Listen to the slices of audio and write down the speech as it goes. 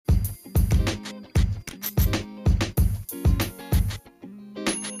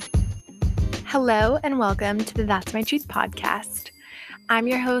Hello and welcome to the That's My Truth podcast. I'm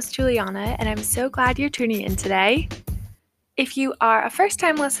your host, Juliana, and I'm so glad you're tuning in today. If you are a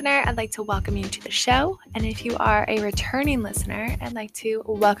first-time listener, I'd like to welcome you to the show. And if you are a returning listener, I'd like to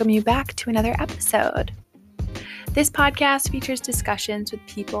welcome you back to another episode. This podcast features discussions with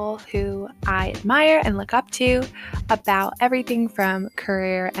people who I admire and look up to about everything from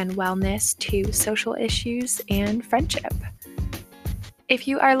career and wellness to social issues and friendship. If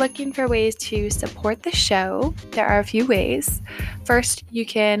you are looking for ways to support the show, there are a few ways. First, you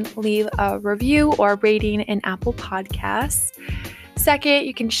can leave a review or rating in Apple Podcasts. Second,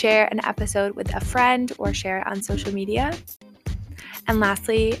 you can share an episode with a friend or share it on social media. And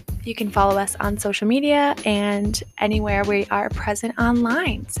lastly, you can follow us on social media and anywhere we are present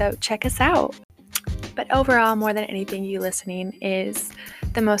online. So check us out. But overall, more than anything, you listening is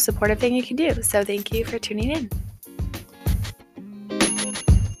the most supportive thing you can do. So thank you for tuning in.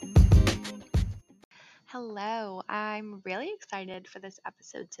 Hello, I'm really excited for this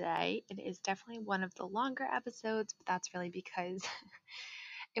episode today. It is definitely one of the longer episodes, but that's really because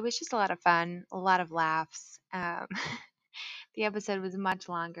it was just a lot of fun, a lot of laughs. The episode was much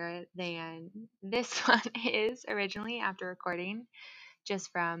longer than this one is originally after recording,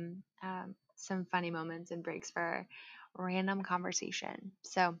 just from some funny moments and breaks for random conversation.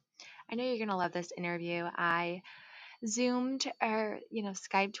 So I know you're going to love this interview. I Zoomed or,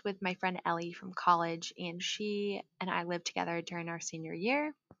 Skyped with my friend Ellie from college, and she and I lived together during our senior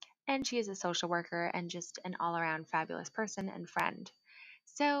year. And she is a social worker and just an all around fabulous person and friend.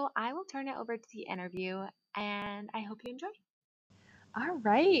 So I will turn it over to the interview, and I hope you enjoy. All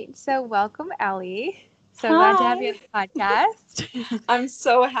right. So welcome, Ellie. So glad to have you on Hi. the podcast. I'm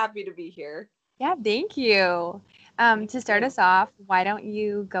so happy to be here. Yeah, thank you. To start us off, why don't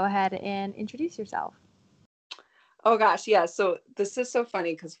you go ahead and introduce yourself? Oh gosh, yeah. So this is so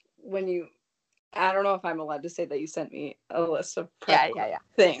funny because I don't know if I'm allowed to say that you sent me a list of prep Yeah.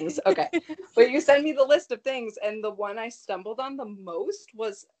 things. Okay. But you sent me the list of things, and the one I stumbled on the most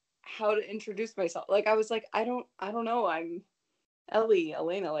was how to introduce myself. Like I was like, I don't know. I'm Ellie,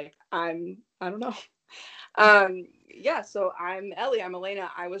 Elena. I don't know. Yeah, so I'm Ellie, I'm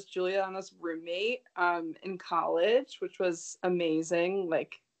Elena. I was Juliana's roommate in college, which was amazing.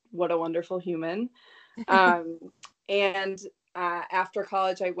 Like, what a wonderful human. Um, and After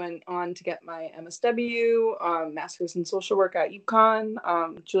college, I went on to get my MSW, Master's in Social Work at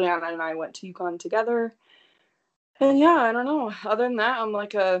UConn. Juliana and I went to UConn together. And yeah, I don't know. Other than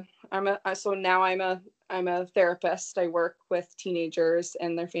that, so now I'm a therapist. I work with teenagers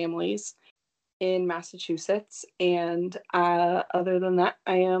and their families in Massachusetts. And other than that,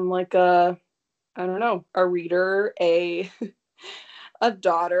 I am like I don't know, a reader, a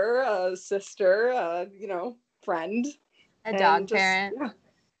daughter, a sister, friend, A and dog just parent. yeah.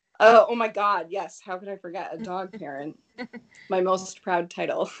 Oh my God, yes. How could I forget a dog parent? My most proud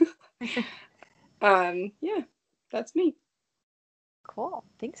title. Yeah, that's me. Cool.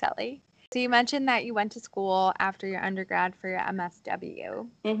 Thanks, Ellie. So you mentioned that you went to school after your undergrad for your MSW.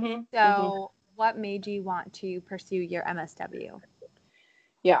 Mm-hmm. Mm-hmm. So what made you want to pursue your MSW?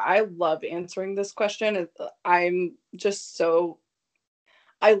 Yeah, I love answering this question. I'm just so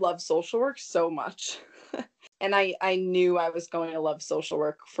I love social work so much. And I knew I was going to love social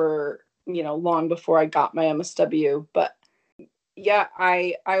work for, long before I got my MSW. But yeah,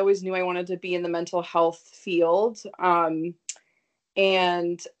 I always knew I wanted to be in the mental health field. And,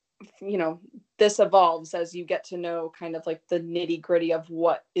 you know, this evolves as you get to know kind of like the nitty gritty of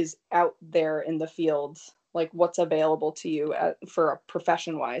what is out there in the field, like what's available to you for a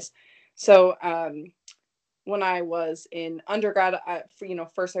profession wise. So, when I was in undergrad,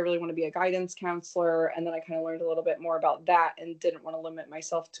 first I really want to be a guidance counselor, and then I kind of learned a little bit more about that and didn't want to limit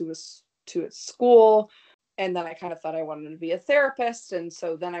myself to a school. And then I kind of thought I wanted to be a therapist, and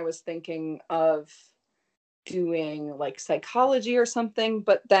so then I was thinking of doing like psychology or something.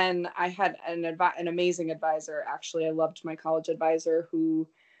 But then I had an amazing advisor. Actually, I loved my college advisor who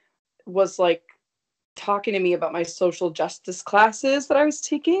was like talking to me about my social justice classes that I was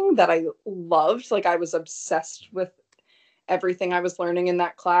taking that I loved. Like I was obsessed with everything I was learning in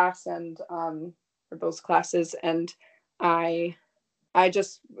that class and or those classes. And I I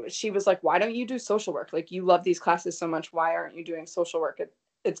just she was like, why don't you do social work? Like you love these classes so much. Why aren't you doing social work?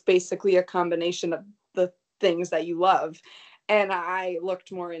 It's basically a combination of the things that you love. And I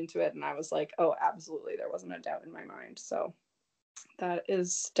looked more into it and I was like, oh, absolutely. There wasn't a doubt in my mind. So that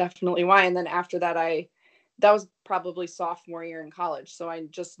is definitely why. And then after that, that was probably sophomore year in college. So I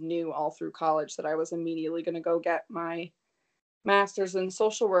just knew all through college that I was immediately going to go get my master's in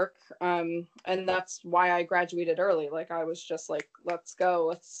social work. And that's why I graduated early. Like I was just like, let's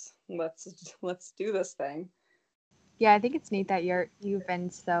go. let's do this thing. Yeah, I think it's neat that you've been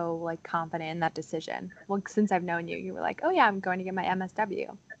so like confident in that decision. Well, since I've known you, you were like, "Oh yeah, I'm going to get my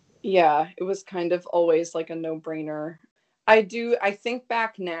MSW." Yeah, it was kind of always like a no-brainer. I think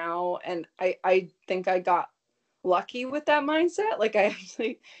back now, and I think I got lucky with that mindset. Like I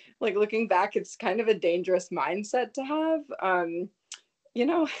actually, like looking back, it's kind of a dangerous mindset to have.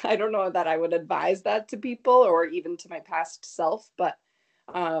 I don't know that I would advise that to people or even to my past self, but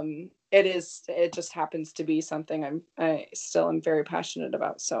it just happens to be something I still am very passionate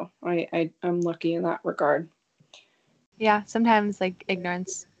about. So I'm lucky in that regard. Yeah, sometimes like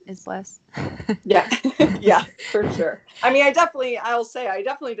ignorance is bliss. Yeah. Yeah, for sure. I mean, I'll say I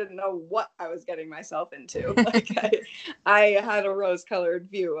definitely didn't know what I was getting myself into. Like I had a rose-colored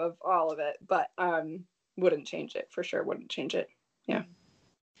view of all of it, but wouldn't change it for sure. Wouldn't change it. Yeah.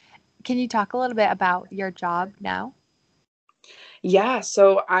 Can you talk a little bit about your job now? Yeah,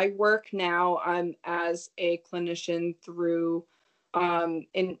 so I work now as a clinician through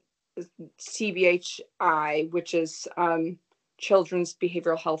in CBHI, which is Children's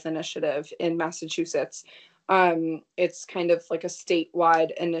Behavioral Health Initiative in Massachusetts. It's kind of like a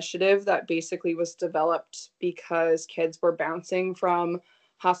statewide initiative that basically was developed because kids were bouncing from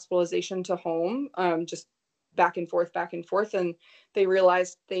hospitalization to home, just back and forth, and they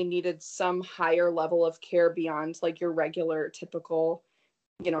realized they needed some higher level of care beyond like your regular typical,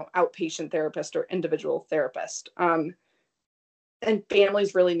 outpatient therapist or individual therapist. And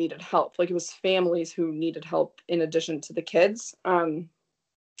families really needed help. Like it was families who needed help in addition to the kids. And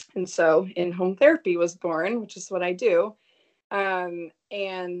so in-home therapy was born, which is what I do. And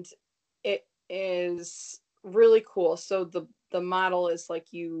it is really cool. So the model is like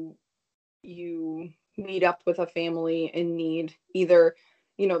you meet up with a family in need. Either,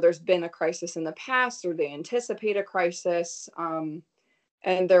 there's been a crisis in the past or they anticipate a crisis. And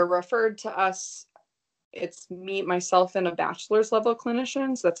they're referred to us. It's me, myself, and a bachelor's level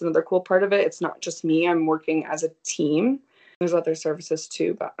clinician. So that's another cool part of it. It's not just me. I'm working as a team. There's other services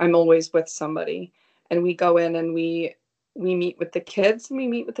too, but I'm always with somebody. And we go in and we meet with the kids and we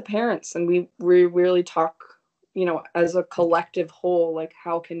meet with the parents and we really talk, as a collective whole, like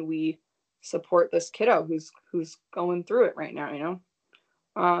how can we support this kiddo who's going through it right now.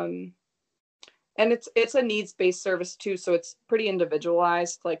 And it's a needs-based service too, so it's pretty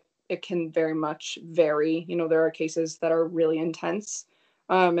individualized. Like it can very much vary. There are cases that are really intense,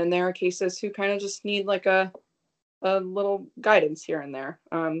 and there are cases who kind of just need like a little guidance here and there.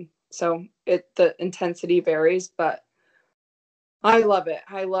 So the intensity varies, but I love it.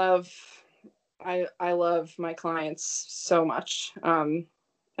 I love my clients so much.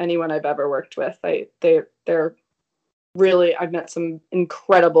 Anyone I've ever worked with, they're really, I've met some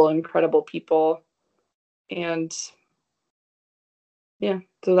incredible people, and yeah,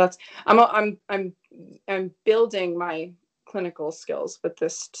 so that's I'm building my clinical skills with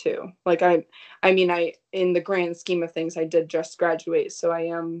this too. Like I mean, in the grand scheme of things, I did just graduate, so I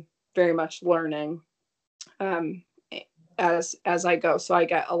am very much learning um, as I go. So I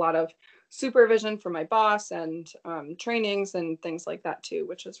get a lot of supervision from my boss and trainings and things like that too,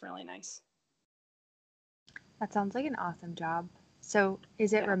 which is really nice. That sounds like an awesome job. So,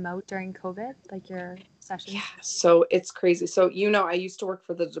 is it Yeah. remote during COVID, like your sessions? Yeah, so it's crazy. So, I used to work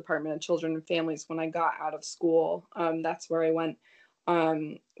for the Department of Children and Families when I got out of school. That's where I went,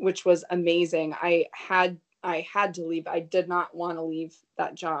 which was amazing. I had to leave. I did not want to leave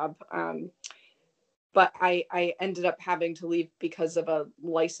that job. But I ended up having to leave because of a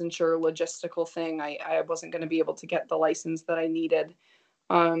licensure logistical thing. I wasn't going to be able to get the license that I needed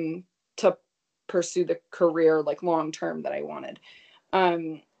to pursue the career like long term that I wanted.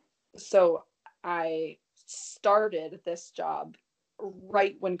 So I started this job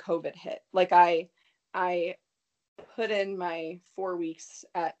right when COVID hit. Like I put in my 4 weeks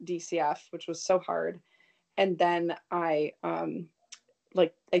at DCF, which was so hard. And then I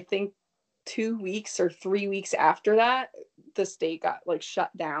think 2 weeks or 3 weeks after that, the state got like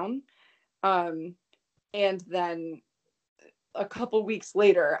shut down. And then a couple weeks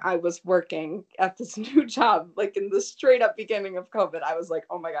later, I was working at this new job, like in the straight up beginning of COVID. I was like,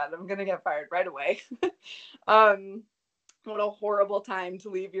 oh my God, I'm going to get fired right away. What a horrible time to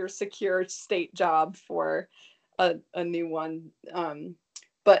leave your secure state job for a new one.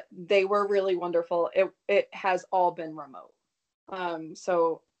 But they were really wonderful. It has all been remote.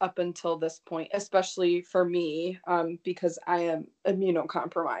 So up until this point, especially for me, because I am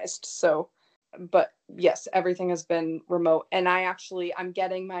immunocompromised. So, but yes, everything has been remote. And I'm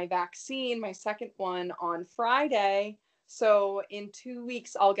getting my vaccine, my second one on Friday. So in 2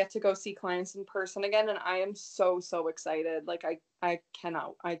 weeks, I'll get to go see clients in person again. And I am so, so excited. Like I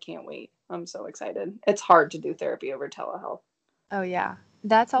can't wait. I'm so excited. It's hard to do therapy over telehealth. Oh, yeah.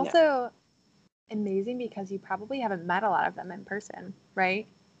 That's Yeah. also amazing because you probably haven't met a lot of them in person, right?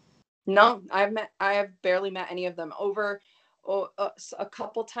 No, I have barely met any of them. A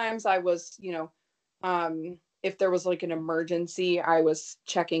couple times I was, if there was like an emergency, I was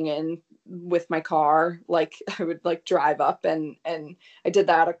checking in with my car. Like I would like drive up and I did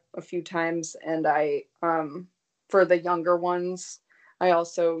that a few times. And for the younger ones, I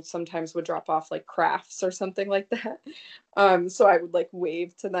also sometimes would drop off like crafts or something like that. So I would like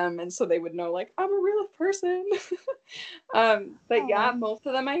wave to them, and so they would know like I'm a real person. But yeah, Oh. most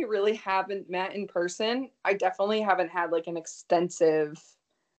of them I really haven't met in person. I definitely haven't had like an extensive,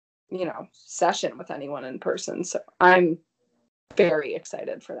 session with anyone in person. So I'm very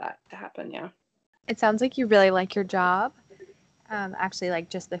excited for that to happen. Yeah. It sounds like you really like your job, actually, like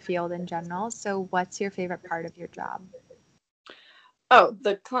just the field in general. So, what's your favorite part of your job? Oh,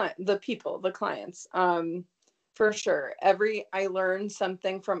 the people, the clients. For sure. I learn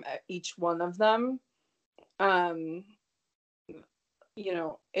something from each one of them. Um,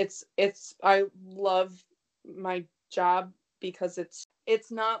 I love my job because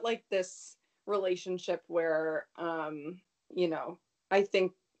it's not like this relationship where I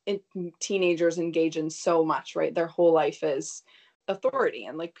think teenagers engage in so much, right? Their whole life is authority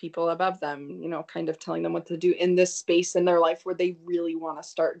and like people above them, kind of telling them what to do in this space in their life where they really want to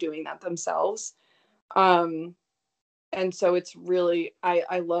start doing that themselves. And so it's really,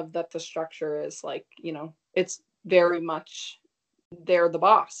 I love that the structure is like, it's very much they're the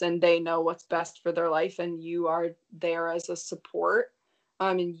boss and they know what's best for their life, and you are there as a support.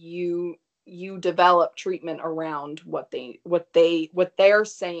 And you develop treatment around what they're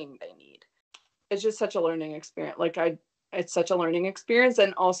saying they need. It's just such a learning experience. It's such a learning experience,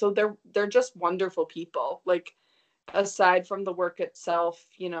 and also they're just wonderful people. Like, aside from the work itself,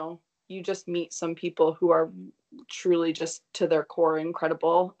 you just meet some people who are truly just to their core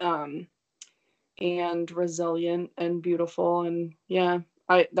incredible, and resilient and beautiful. And yeah,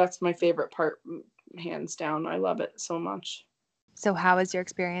 that's my favorite part, hands down. I love it so much. So, how has your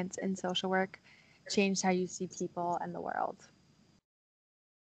experience in social work changed how you see people and the world?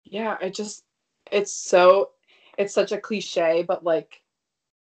 Yeah, it's so it's such a cliche, but like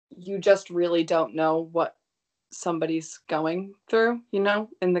you just really don't know what somebody's going through, and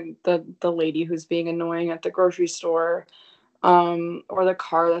the lady who's being annoying at the grocery store, or the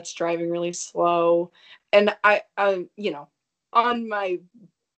car that's driving really slow. And on my,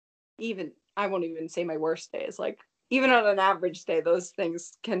 even I won't even say my worst days, like even on an average day, those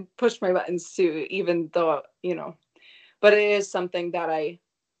things can push my buttons too, even though, but it is something that I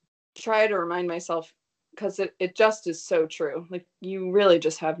try to remind myself, because it just is so true. Like, you really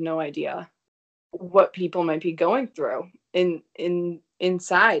just have no idea what people might be going through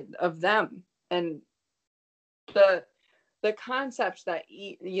inside of them. And the the concepts that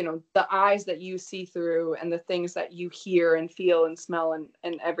the eyes that you see through and the things that you hear and feel and smell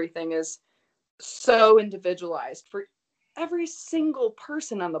and everything is so individualized for every single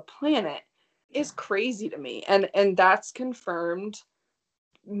person on the planet, is crazy to me. And that's confirmed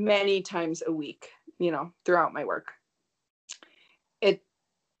many times a week, throughout my work. It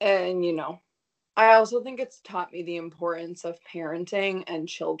and I also think it's taught me the importance of parenting and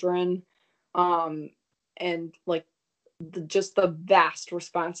children, and like just the vast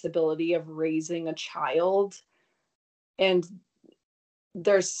responsibility of raising a child. And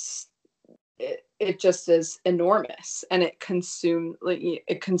there's it just is enormous, and it consumes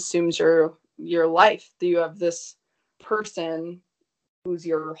your life. You have this person who's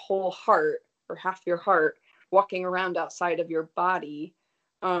your whole heart, or half your heart, walking around outside of your body,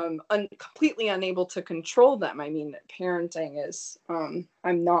 completely unable to control them. I mean, parenting is, I'm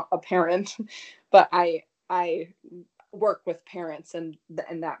not a parent, but I work with parents, and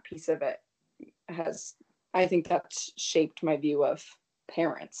that piece of it has, I think that's shaped my view of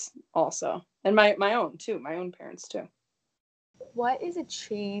parents also, and my own parents too. What is a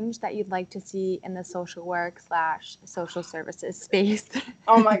change that you'd like to see in the social work slash social services space?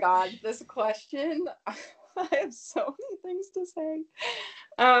 Oh my God, this question. I have so many things to say.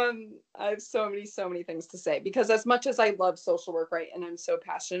 I have so many things to say, because as much as I love social work, right, and I'm so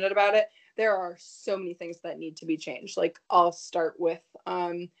passionate about it, there are so many things that need to be changed. Like, I'll start with,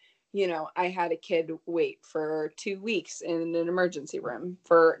 I had a kid wait for 2 weeks in an emergency room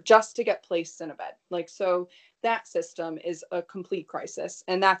for just to get placed in a bed. Like, so that system is a complete crisis.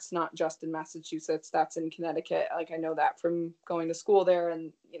 And that's not just in Massachusetts, that's in Connecticut. Like, I know that from going to school there,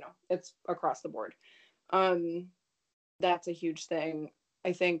 and, it's across the board. Um, that's a huge thing.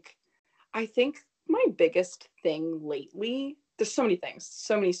 I think my biggest thing lately, there's so many things,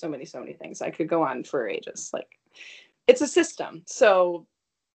 so many things. I could go on for ages. Like, it's a system. So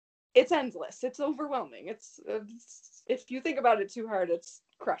it's endless. It's overwhelming. It's if you think about it too hard, it's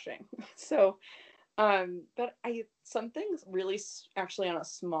crushing. So, but something really actually on a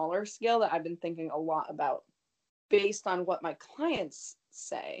smaller scale that I've been thinking a lot about based on what my clients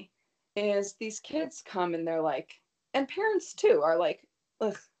say is these kids come and they're like, and parents too are like,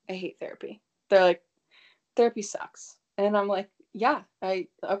 ugh, I hate therapy. They're like, therapy sucks. And I'm like, yeah,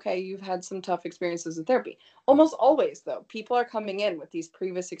 okay, you've had some tough experiences with therapy. Almost always, though, people are coming in with these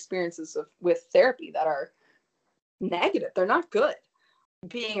previous experiences with therapy that are negative. They're not good.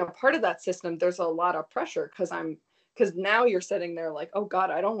 Being a part of that system, there's a lot of pressure because now you're sitting there like, oh God,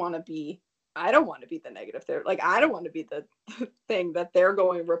 I don't want to be the negative therapist. Like, I don't want to be the thing that they're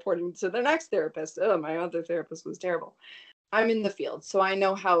going reporting to the next therapist. Oh, my other therapist was terrible. I'm in the field, so I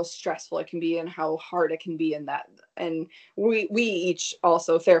know how stressful it can be and how hard it can be in that. And we each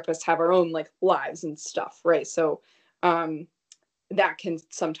also therapists have our own like lives and stuff, right? So that can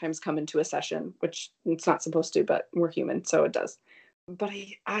sometimes come into a session, which it's not supposed to, but we're human, so it does. But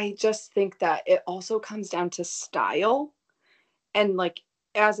I just think that it also comes down to style. And like,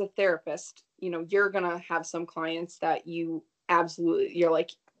 as a therapist, you're gonna have some clients that you're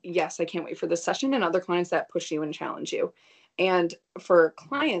like, yes, I can't wait for this session, and other clients that push you and challenge you. And for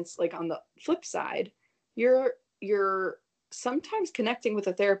clients, like on the flip side, you're sometimes connecting with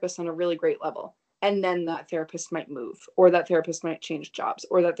a therapist on a really great level, and then that therapist might move, or that therapist might change jobs,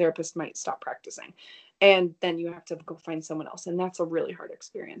 or that therapist might stop practicing, and then you have to go find someone else, and that's a really hard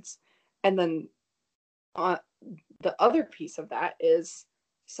experience. And then uh, the other piece of that is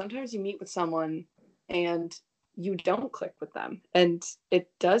sometimes you meet with someone and you don't click with them, and it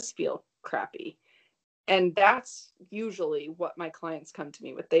does feel crappy. And that's usually what my clients come to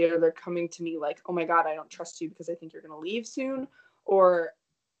me with. They're coming to me like, oh my God, I don't trust you because I think you're going to leave soon. Or,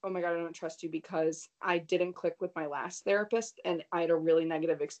 oh my God, I don't trust you because I didn't click with my last therapist and I had a really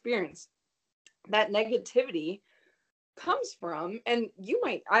negative experience. That negativity comes from, and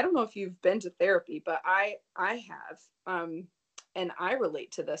I don't know if you've been to therapy, but I have, and I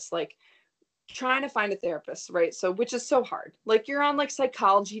relate to this, like trying to find a therapist, right? So, which is so hard. Like, you're on like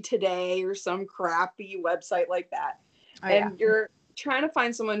Psychology Today or some crappy website like that. Oh, yeah. And you're trying to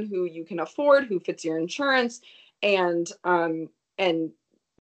find someone who you can afford, who fits your insurance, and you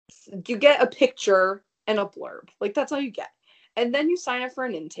get a picture and a blurb. Like, that's all you get. And then you sign up for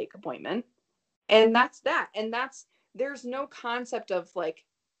an intake appointment, and that's that. And there's no concept of like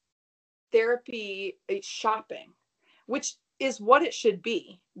therapy shopping, which is what it should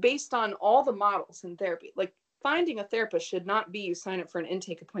be based on all the models in therapy. Like, finding a therapist should not be you sign up for an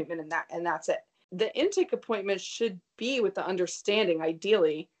intake appointment and that's it. The intake appointment should be with the understanding,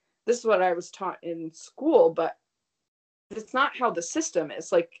 ideally, this is what I was taught in school, but it's not how the system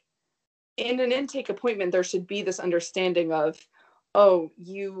is. Like, in an intake appointment, there should be this understanding of, oh,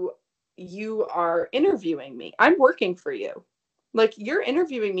 you are interviewing me. I'm working for you. Like, you're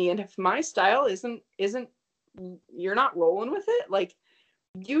interviewing me, and if my style isn't you're not rolling with it, like,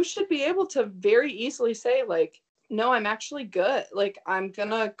 you should be able to very easily say like, no, I'm actually good. Like, I'm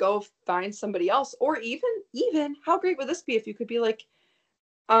gonna go find somebody else. Or even how great would this be if you could be like,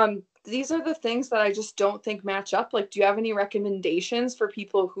 these are the things that I just don't think match up. Like, do you have any recommendations for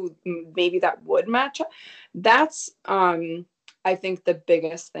people who maybe that would match up? That's I think the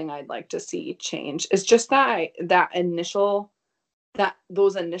biggest thing I'd like to see change is just that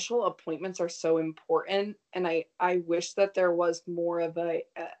those initial appointments are so important. And I wish that there was more of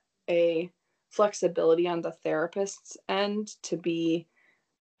a flexibility on the therapist's end to be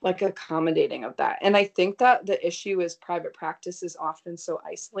like accommodating of that. And I think that the issue is private practice is often so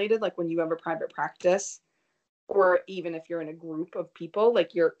isolated. Like, when you have a private practice, or even if you're in a group of people,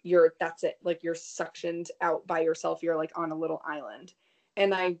 like you're that's it. Like, you're suctioned out by yourself. You're like on a little island.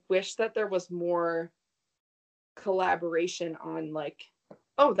 And I wish that there was more collaboration on like,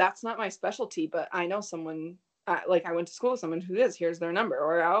 oh, that's not my specialty, but I know someone, like, I went to school with someone who is, here's their number.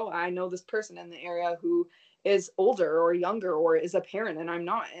 Or, oh, I know this person in the area who is older or younger or is a parent and I'm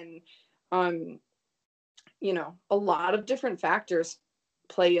not. And a lot of different factors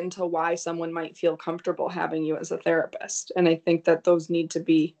play into why someone might feel comfortable having you as a therapist. And I think that those need to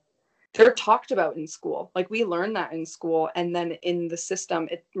be, they're talked about in school. Like, we learn that in school, and then in the system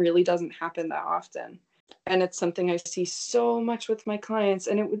it really doesn't happen that often. And it's something I see so much with my clients,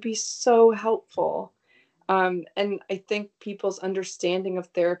 and it would be so helpful. And I think people's understanding of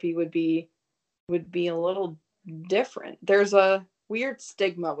therapy would be a little different. There's a weird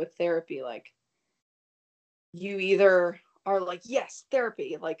stigma with therapy, like, you either are like, yes,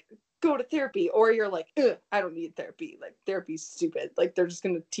 therapy, like go to therapy, or you're like, I don't need therapy, like therapy's stupid, like they're just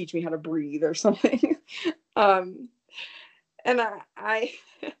going to teach me how to breathe or something. um and I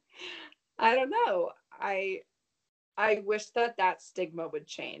I don't know, I wish that stigma would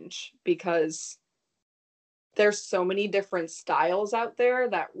change, because there's so many different styles out there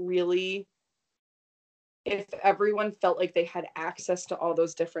that really, if everyone felt like they had access to all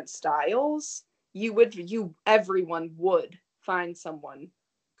those different styles, everyone would find someone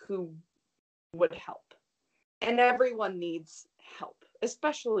who would help. And everyone needs help,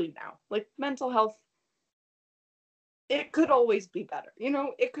 especially now. Like mental health, it could always be better.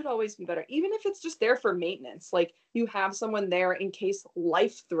 It could always be better. Even if it's just there for maintenance. Like you have someone there in case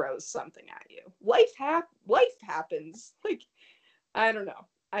life throws something at you. Life happens. Like, I don't know.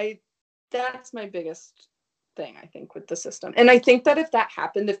 That's my biggest thing, I think, with the system. And I think that if that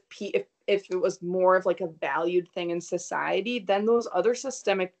happened, if it was more of like a valued thing in society, then those other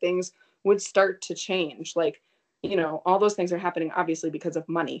systemic things would start to change. Like, all those things are happening obviously because of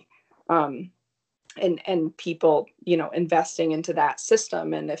money. And people, investing into that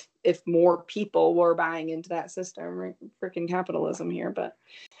system. And if more people were buying into that system, freaking capitalism here, but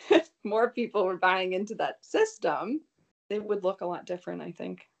if more people were buying into that system, it would look a lot different, I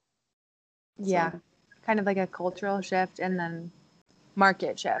think. Yeah. So. Kind of like a cultural shift and then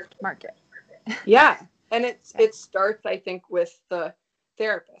market shift. Yeah. And it starts, I think, with the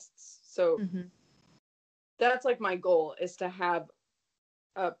therapists. So that's like my goal, is to have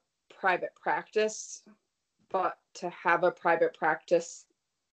a private practice, but to have a private practice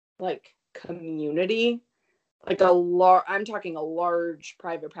like community, like I'm talking a large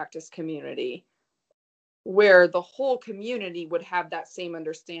private practice community, where the whole community would have that same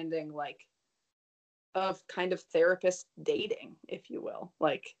understanding, like, of kind of therapist dating, if you will.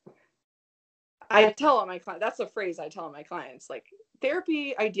 Like, I tell all my clients, that's a phrase I tell my clients, like,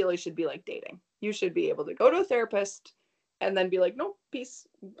 therapy ideally should be like dating. You should be able to go to a therapist and then be like, nope, peace,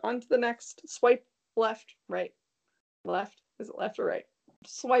 on to the next, swipe left, right, left, is it left or right?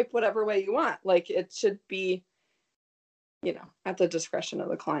 Swipe whatever way you want. Like, it should be, at the discretion of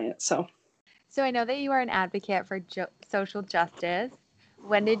the client. So I know that you are an advocate for social justice.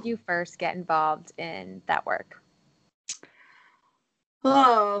 When did you first get involved in that work?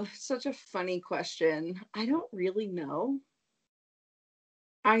 Oh, such a funny question. I don't really know.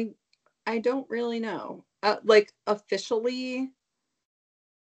 I don't really know. Like officially,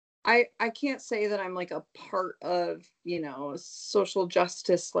 I can't say that I'm like a part of, a social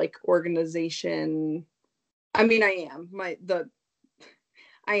justice like organization. I mean, I am.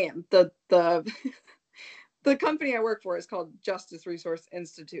 I am. The the company I work for is called Justice Resource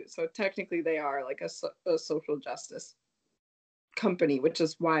Institute. So technically they are like a social justice company, which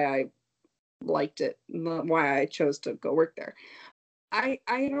is why I liked it, why I chose to go work there. I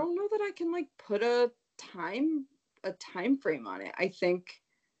don't know that I can like put a time frame on it. I think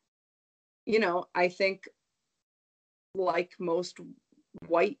like most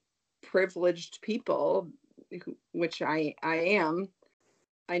white privileged people, which I am,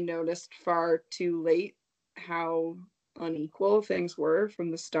 I noticed far too late how unequal things were from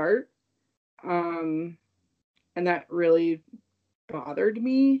the start. And that really bothered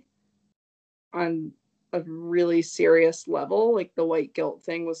me on a really serious level. Like the white guilt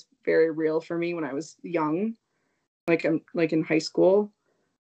thing was very real for me when I was young, like in high school.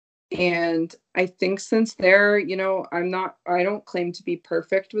 And I think since there, I don't claim to be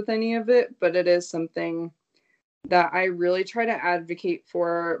perfect with any of it, but it is something that I really try to advocate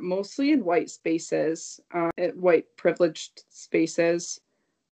for, mostly in white spaces, white privileged spaces,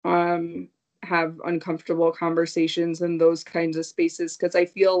 have uncomfortable conversations in those kinds of spaces. Cause I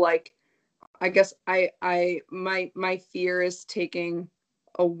feel like, I guess my fear is taking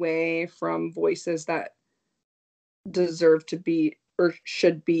away from voices that deserve to be or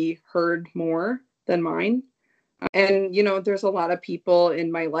should be heard more than mine. And there's a lot of people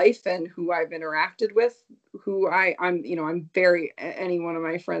in my life and who I've interacted with who I'm very, any one of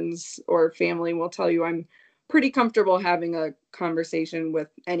my friends or family will tell you I'm pretty comfortable having a conversation with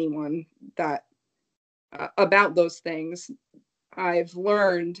anyone that about those things. I've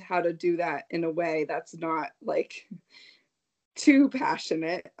learned how to do that in a way that's not like too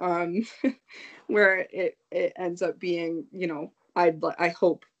passionate, where it ends up being, I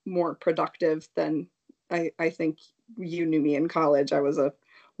hope more productive than I think you knew me in college. I was a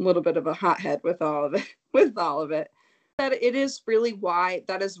little bit of a hothead with all of it. That is really why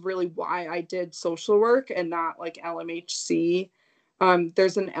I did social work and not like LMHC.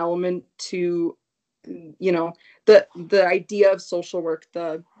 There's an element to, the idea of social work.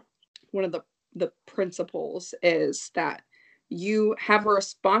 One of the the principles is that you have a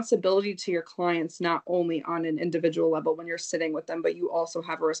responsibility to your clients, not only on an individual level when you're sitting with them, but you also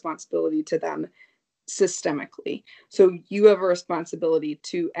have a responsibility to them systemically. So you have a responsibility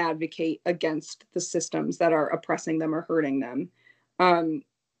to advocate against the systems that are oppressing them or hurting them,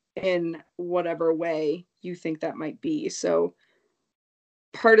 in whatever way you think that might be. So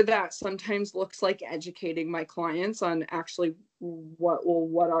part of that sometimes looks like educating my clients on actually what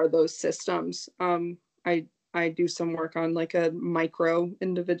are those systems. I do some work on like a micro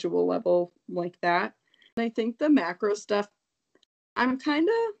individual level like that. And I think the macro stuff, I'm kind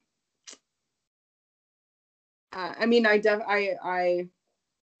of, I mean, I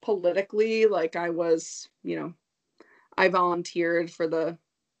politically, like I was, I volunteered for the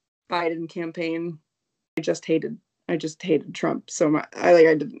Biden campaign. I just hated Trump so much.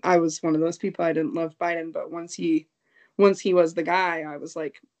 I was one of those people. I didn't love Biden, but once he was the guy, I was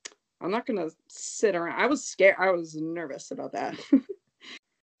like, I'm not gonna sit around. I was scared. I was nervous about that.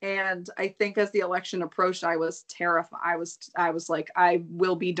 And I think as the election approached, I was terrified. I was like, I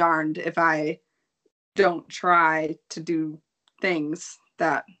will be darned if I don't try to do things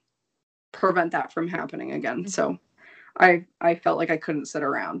that prevent that from happening again. So I felt like I couldn't sit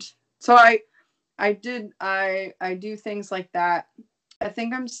around. So I do things like that. I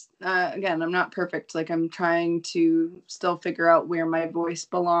think again, I'm not perfect. Like I'm trying to still figure out where my voice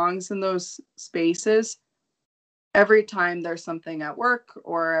belongs in those spaces. Every time there's something at work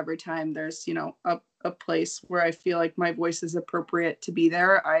or every time there's, a place where I feel like my voice is appropriate to be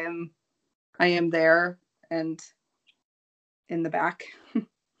there, I am there and in the back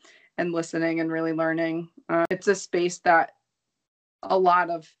and listening and really learning. It's a space that a lot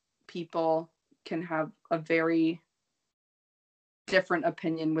of people can have a very different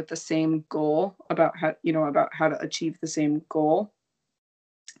opinion with the same goal about how to achieve the same goal.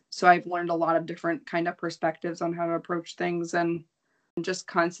 So I've learned a lot of different kind of perspectives on how to approach things, and just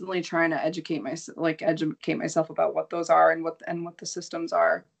constantly trying to educate myself about what those are and what the systems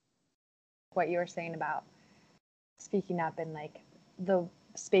are. What you were saying about speaking up in like the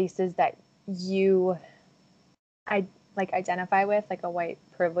spaces that you identify with, like a white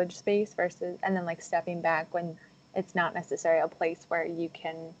privilege space versus, and then like stepping back when it's not necessarily a place where you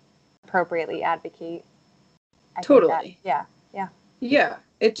can appropriately advocate. Totally. Yeah.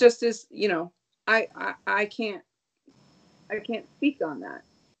 It just is, I can't speak on that.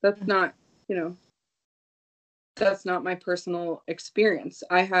 That's not, that's not my personal experience.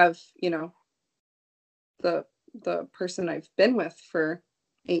 I have, the person I've been with for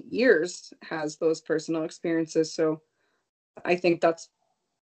 8 years has those personal experiences. So I think that's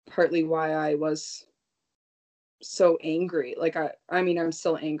partly why I was so angry. Like I mean, I'm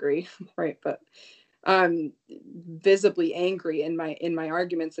still angry, right? But visibly angry in my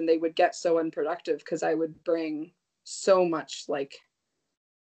arguments, and they would get so unproductive because I would bring so much like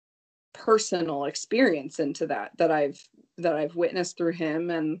personal experience into that I've witnessed through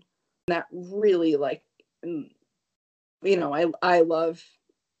him, and that really like, I love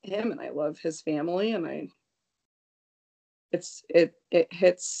him and I love his family, and it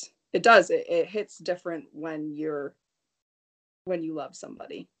hits different when you love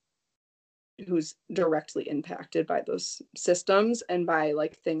somebody who's directly impacted by those systems and by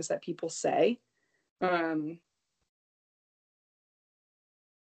like things that people say.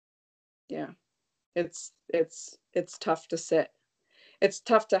 Yeah, it's tough to sit. It's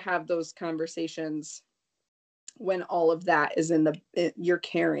tough to have those conversations when all of that is you're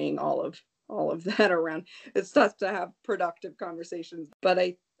carrying all of that around. It's tough to have productive conversations, but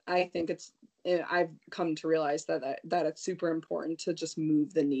I think I've come to realize that it's super important to just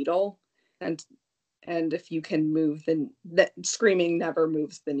move the needle, and if you can move, then that screaming never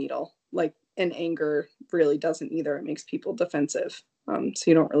moves the needle. Like, and anger really doesn't either. It makes people defensive. So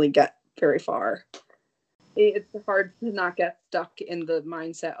you don't really get very far. It's hard to not get stuck in the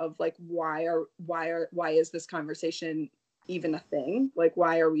mindset of like, why is this conversation even a thing? Like,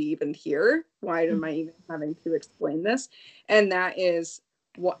 why are we even here? Why am I even having to explain this? And that is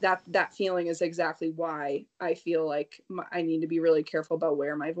what that feeling is exactly why I feel like I need to be really careful about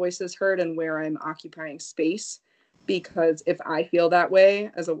where my voice is heard and where I'm occupying space. Because if I feel that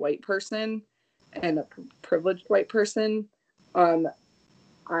way as a white person and a privileged white person,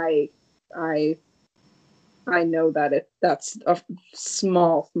 I know that that's a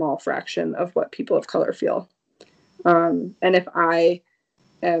small fraction of what people of color feel. And if I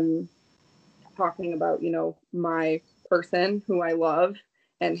am talking about, my person who I love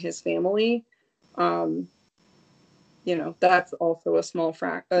and his family, that's also a small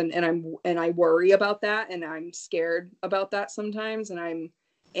fraction. And I worry about that, and I'm scared about that sometimes. And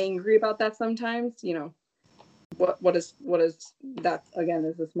angry about that sometimes. You know, what is that, again,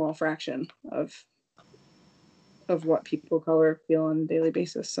 is a small fraction of what people of color feel on a daily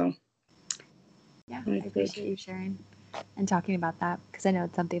basis. So yeah, I appreciate you sharing and talking about that, because I know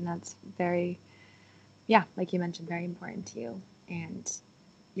it's something that's very, yeah, like you mentioned, very important to you and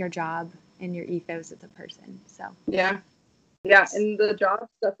your job and your ethos as a person. So yeah, and the job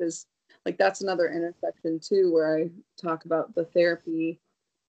stuff is like, that's another intersection too, where I talk about the therapy,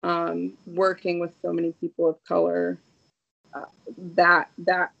 working with so many people of color, that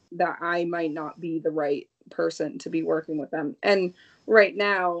I might not be the right person to be working with them. And right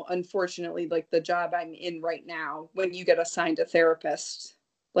now, unfortunately, like the job I'm in right now, when you get assigned a therapist,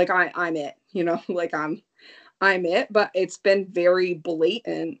 like I'm it, you know, like I'm it, but it's been very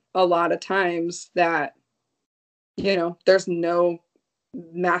blatant a lot of times that, you know, there's no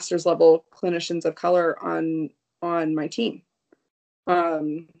master's level clinicians of color on my team.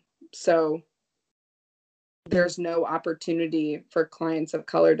 So there's no opportunity for clients of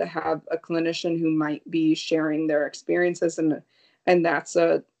color to have a clinician who might be sharing their experiences, and that's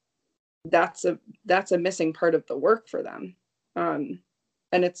a missing part of the work for them. And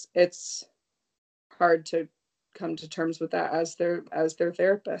it's hard to come to terms with that as their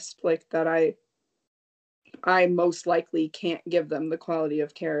therapist, like that I most likely can't give them the quality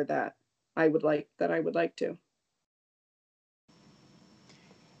of care that I would like to.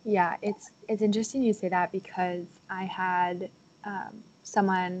 yeah, it's interesting you say that, because I had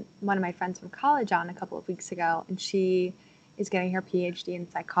one of my friends from college on a couple of weeks ago, and she is getting her PhD in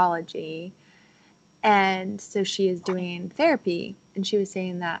psychology. And so she is doing therapy. And she was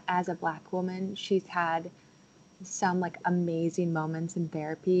saying that as a Black woman, she's had some like amazing moments in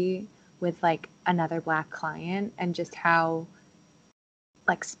therapy with like another Black client, and just how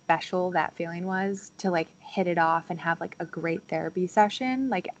like special that feeling was to like hit it off and have like a great therapy session,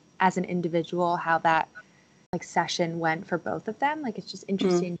 like as an individual, how that like session went for both of them. Like it's just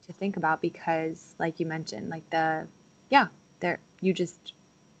interesting to think about, because like you mentioned, like the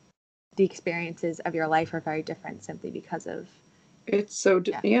experiences of your life are very different simply because of it's so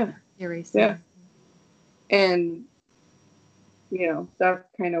your race. Yeah. And you know, that's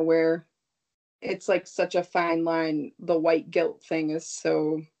kind of where it's like such a fine line. The white guilt thing is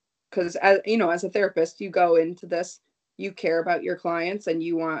so, because as you know, as a therapist, you go into this, you care about your clients, and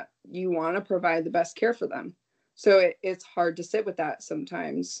you want to provide the best care for them. So it's hard to sit with that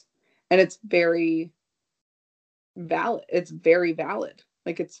sometimes, and it's very valid. It's very valid.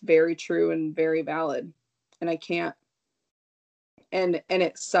 Like it's very true and very valid, and I can't. And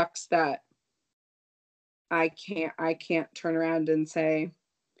it sucks that I can't turn around and say,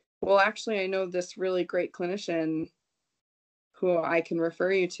 well, actually, I know this really great clinician who I can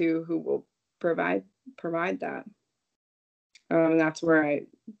refer you to who will provide that.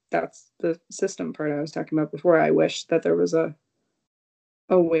 That's the system part I was talking about before. I wish that there was a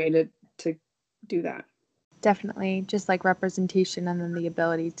way to do that. Definitely, just like representation, and then the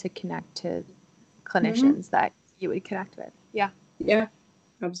ability to connect to clinicians that you would connect with. Yeah,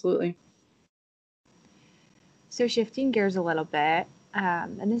 absolutely. So shifting gears a little bit,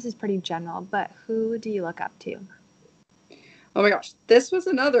 and this is pretty general, but who do you look up to? Oh my gosh, this was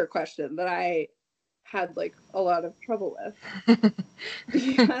another question that I had like a lot of trouble with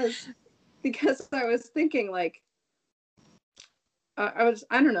because I was thinking like, I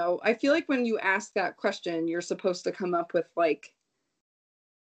don't know. I feel like when you ask that question, you're supposed to come up with like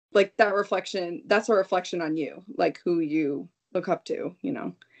that reflection. That's a reflection on you, like who you look up to, you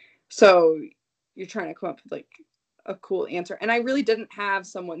know? So you're trying to come up with like a cool answer. And I really didn't have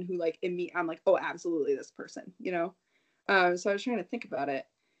someone who like in me, I'm like, oh, absolutely this person, you know? So I was trying to think about it.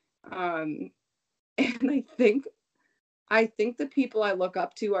 And I think the people I look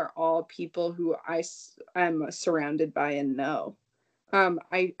up to are all people who I'm surrounded by and know.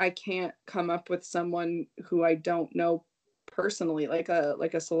 I can't come up with someone who I don't know personally, like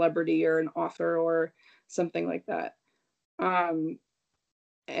a celebrity or an author or something like that.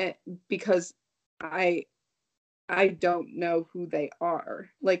 Because I don't know who they are.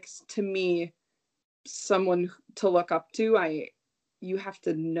 Like to me, someone to look up to, you have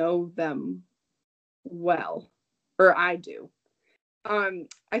to know them well, or I do.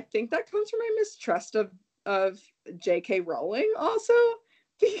 I think that comes from my mistrust of J.K. Rowling also,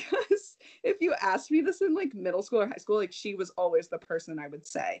 because if you asked me this in like middle school or high school, like she was always the person I would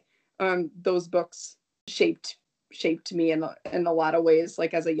say. Those books shaped me in a lot of ways,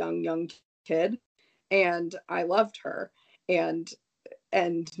 like as a young kid, and I loved her, and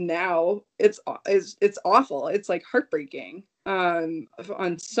now it's awful. It's like heartbreaking on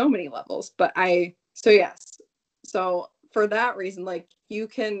so many levels. But yes. So for that reason, like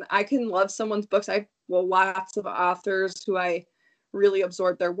I can love someone's books. Lots of authors who I really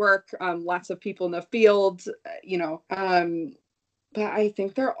absorb their work, lots of people in the field, but I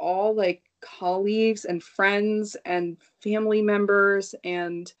think they're all like colleagues and friends and family members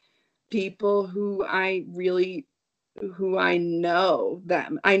and people who I know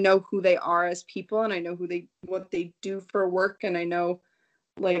them. I know who they are as people, and I know what they do for work, and I know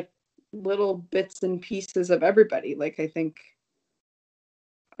like little bits and pieces of everybody. Like I think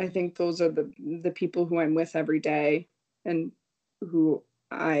those are the people who I'm with every day and who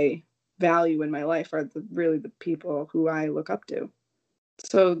I value in my life are really the people who I look up to.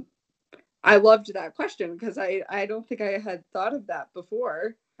 So I loved that question because I don't think I had thought of that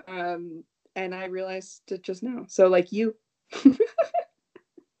before. And I realized it just now. So like you.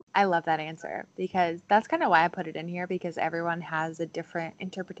 I love that answer because that's kind of why I put it in here, because everyone has a different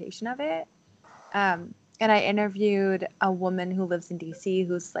interpretation of it. And I interviewed a woman who lives in DC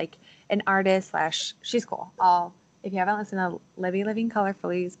who's like an artist / she's cool. If you haven't listened to Libby Living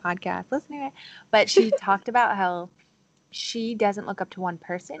Colorfully's podcast, listen to it. But she talked about how she doesn't look up to one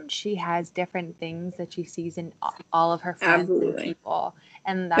person. She has different things that she sees in all of her friends and people.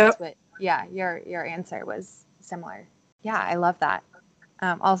 And that's what, your answer was similar. Yeah, I love that.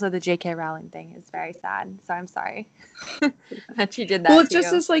 Also, the J.K. Rowling thing is very sad. So I'm sorry that she did that. Well, it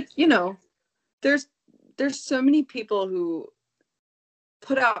just is like, there's so many people who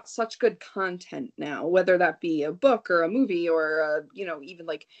put out such good content now, whether that be a book or a movie or, even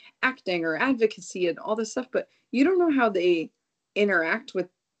like acting or advocacy and all this stuff, but you don't know how they interact with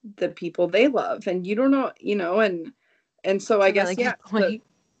the people they love. And you don't know, and so I guess,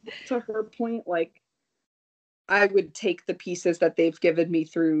 to her point, like I would take the pieces that they've given me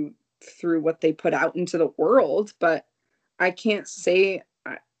through what they put out into the world, but I can't say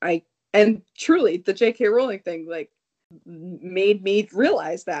and truly the J.K. Rowling thing, like, made me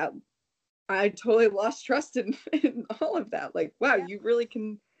realize that I totally lost trust in all of that. Like, wow, you really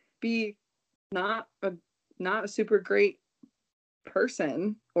can be not a super great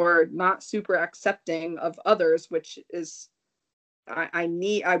person or not super accepting of others, which is I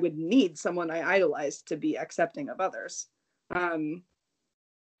would need someone I idolize to be accepting of others, and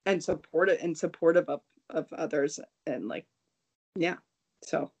supportive of others, and like, yeah.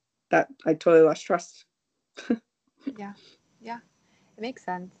 So that I totally lost trust. Yeah, it makes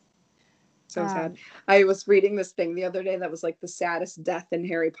sense. So sad. I was reading this thing the other day that was like the saddest death in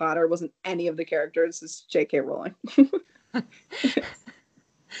Harry Potter wasn't any of the characters, it's J.K. Rowling. I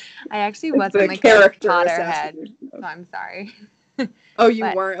actually wasn't like a Potterhead, so I'm sorry. Oh, you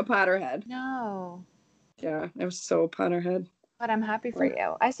weren't a Potterhead? No. Yeah, I was so a Potterhead. But I'm happy for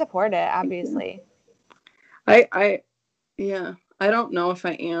you. I support it, obviously. I don't know if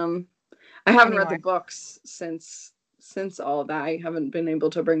I am. I haven't read the books since all that. I haven't been able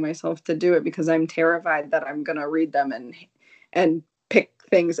to bring myself to do it because I'm terrified that I'm gonna read them and pick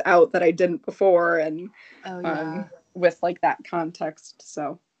things out that I didn't before, and with like that context.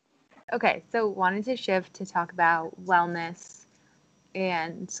 So okay, so wanted to shift to talk about wellness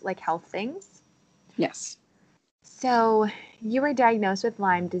and like health things. Yes. So you were diagnosed with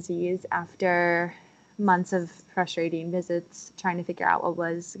Lyme disease after months of frustrating visits trying to figure out what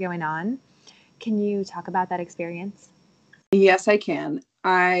was going on. Can you talk about that experience? Yes, I can.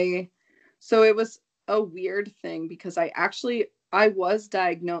 So it was a weird thing because I was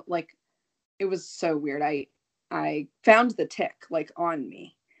diagnosed, like, it was so weird. I found the tick like on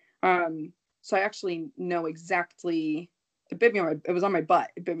me. So I actually know exactly, it was on my butt.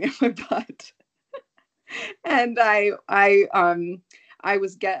 It bit me on my butt. And I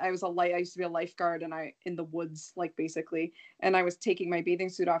used to be a lifeguard, and in the woods, like, basically, and I was taking my bathing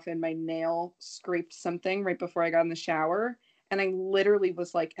suit off and my nail scraped something right before I got in the shower. And I literally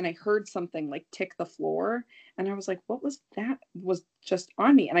was like, and I heard something like tick the floor. And I was like, what was that? Was just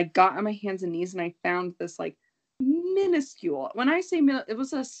on me. And I got on my hands and knees and I found this like minuscule, when I say it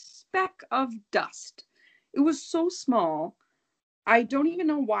was a speck of dust. It was so small. I don't even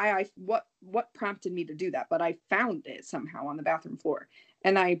know why what prompted me to do that, but I found it somehow on the bathroom floor.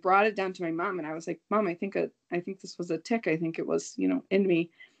 And I brought it down to my mom and I was like, Mom, I think this was a tick. I think it was, in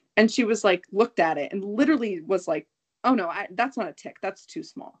me. And she was like, looked at it and literally was like, oh no, that's not a tick. That's too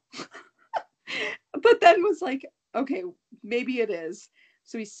small. But then was like, okay, maybe it is.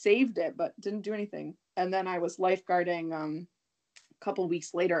 So we saved it, but didn't do anything. And then I was lifeguarding a couple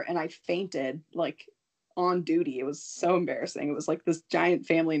weeks later and I fainted, like, on duty. It was so embarrassing. It was like this giant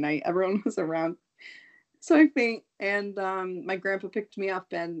family night. Everyone was around. So I faint, and my grandpa picked me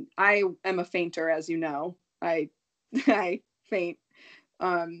up, and I am a fainter, as you know. I faint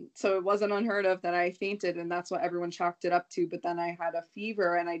So it wasn't unheard of that I fainted, and that's what everyone chalked it up to. But then I had a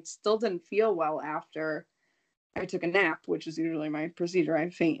fever, and I still didn't feel well after I took a nap, which is usually my procedure. I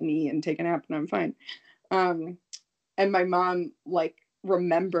faint and eat and take a nap, and I'm fine. And my mom like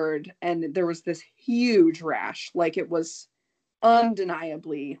remembered, and there was this huge rash, like it was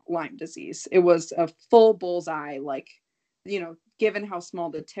undeniably Lyme disease. It was a full bullseye, like, given how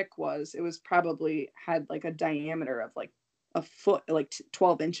small the tick was, it was probably had like a diameter of like a foot, like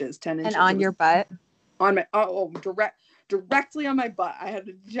 12 inches, 10 inches. And on your butt? On my, directly on my butt. I had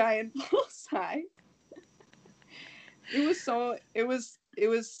a giant bullseye.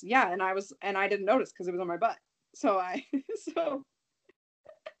 Yeah. And I didn't notice because it was on my butt. So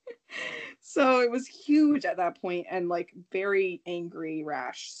it was huge at that point, and like very angry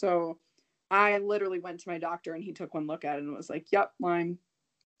rash. So I literally went to my doctor, and he took one look at it and was like, yep, Lyme.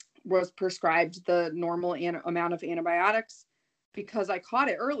 Was prescribed the normal amount of antibiotics because I caught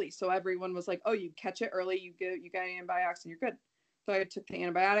it early. So everyone was like, oh, you catch it early, you get antibiotics and you're good. So I took the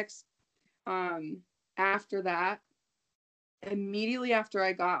antibiotics. After that, immediately after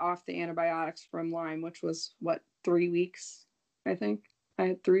I got off the antibiotics from Lyme, which was 3 weeks, I think. I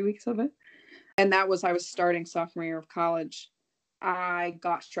had 3 weeks of it. And I was starting sophomore year of college. I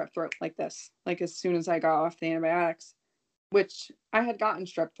got strep throat like this, like as soon as I got off the antibiotics, which I had gotten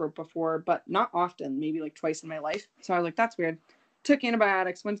strep throat before, but not often, maybe like twice in my life. So I was like, that's weird. Took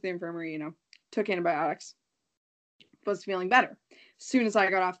antibiotics, went to the infirmary, took antibiotics, was feeling better. As soon as I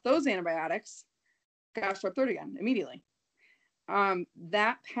got off those antibiotics, got strep throat again immediately.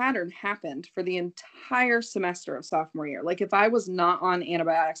 That pattern happened for the entire semester of sophomore year. Like if I was not on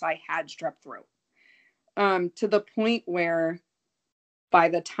antibiotics, I had strep throat. To the point where by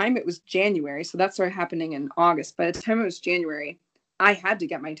the time it was January, so that started happening in August, by the time it was January, I had to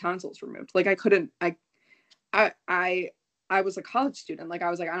get my tonsils removed. Like I couldn't, I was a college student. Like I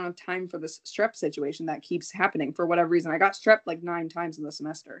was like, I don't have time for this strep situation that keeps happening for whatever reason. I got strep like 9 times in the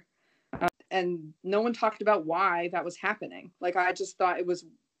semester. And no one talked about why that was happening. Like I just thought it was,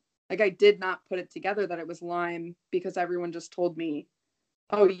 like I did not put it together that it was Lyme because everyone just told me,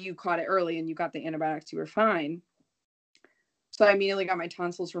 oh, you caught it early and you got the antibiotics, you were fine. So I immediately got my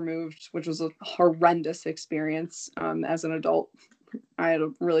tonsils removed, which was a horrendous experience as an adult. I had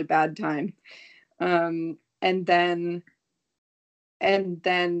a really bad time. And then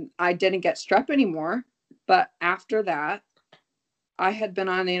I didn't get strep anymore. But after that, I had been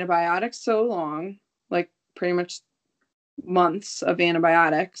on antibiotics so long, like pretty much months of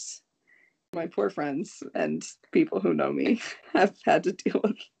antibiotics. My poor friends and people who know me have had to deal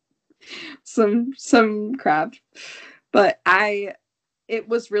with some crap. But it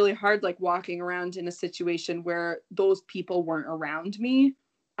was really hard, like walking around in a situation where those people weren't around me.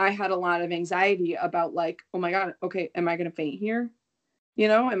 I had a lot of anxiety about like, oh my God, okay, am I going to faint here?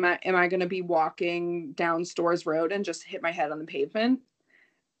 Am I going to be walking down Storrs Road and just hit my head on the pavement?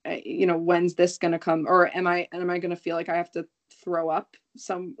 When's this going to come? Or am I going to feel like I have to throw up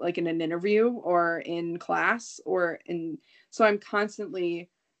some, like in an interview or in class so I'm constantly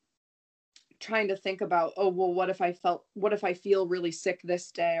trying to think about, oh, well, what if I feel really sick this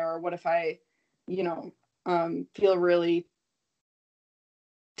day? Or what if I, feel really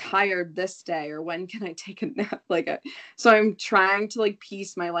tired this day? Or when can I take a nap? So I'm trying to like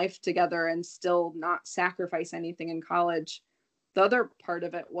piece my life together and still not sacrifice anything in college. The other part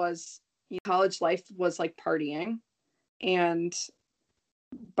of it was college life was like partying. And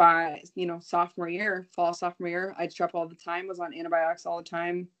by, fall sophomore year, I'd strep all the time, was on antibiotics all the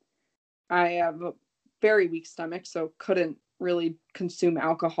time. I have a very weak stomach, so couldn't really consume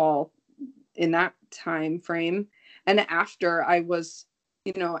alcohol in that time frame. And after I was,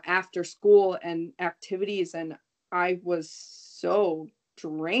 after school and activities, and I was so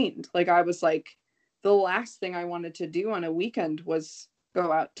drained. Like I was like, the last thing I wanted to do on a weekend was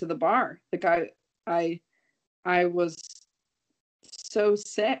go out to the bar. Like I was so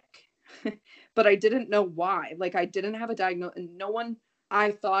sick, but I didn't know why. Like I didn't have a diagnosis, and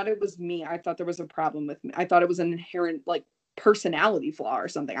I thought it was me. I thought there was a problem with me. I thought it was an inherent like personality flaw or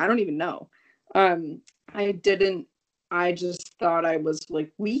something. I don't even know. I just thought I was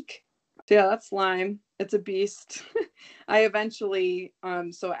like weak. So yeah, that's Lyme. It's a beast. I eventually,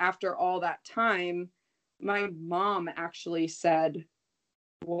 so after all that time, my mom actually said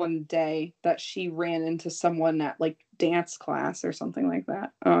one day that she ran into someone at like dance class or something like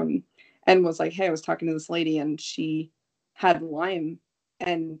that. And was like, hey, I was talking to this lady and she had Lyme,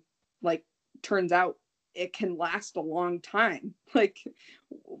 and like turns out it can last a long time. Like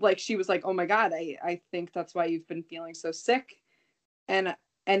she was like, oh my God, I think that's why you've been feeling so sick. And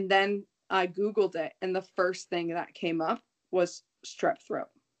then I Googled it, and the first thing that came up was strep throat.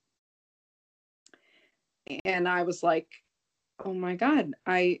 And I was like, oh my God,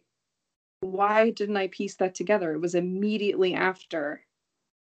 why didn't I piece that together? It was immediately after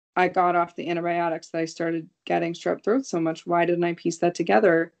I got off the antibiotics that I started getting strep throat so much. Why didn't I piece that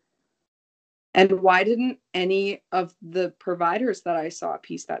together? And why didn't any of the providers that I saw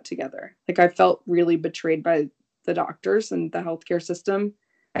piece that together? Like, I felt really betrayed by the doctors and the healthcare system.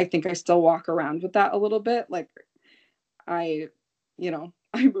 I think I still walk around with that a little bit. Like, I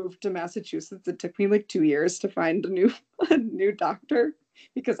moved to Massachusetts. It took me like 2 years to find a new doctor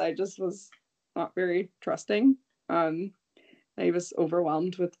because I just was not very trusting. I was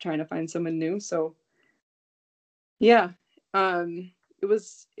overwhelmed with trying to find someone new. So yeah, it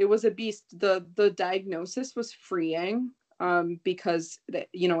was a beast. The diagnosis was freeing, because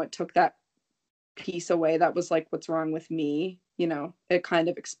it took that piece away that was like, what's wrong with me? It kind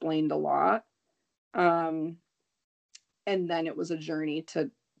of explained a lot. And then it was a journey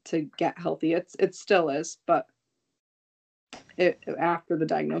to get healthy. It still is, but after the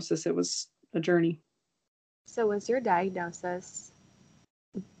diagnosis, it was a journey. So was your diagnosis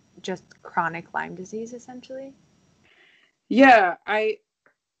just chronic Lyme disease, essentially? Yeah,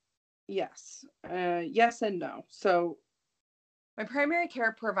 yes. Yes and no. So my primary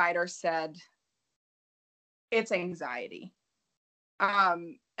care provider said it's anxiety.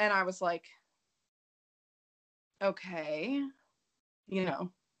 And I was like, okay,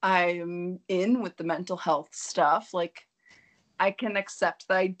 I'm in with the mental health stuff. Like, I can accept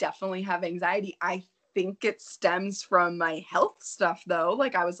that I definitely have anxiety. I think it stems from my health stuff though.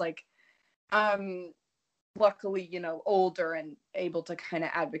 Like, I was like, luckily, older and able to kind of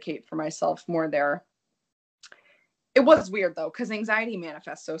advocate for myself more there. It was weird though, because anxiety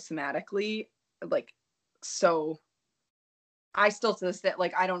manifests so somatically. Like, so I still to this day,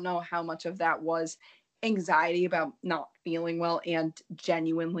 like, I don't know how much of that was anxiety about not feeling well and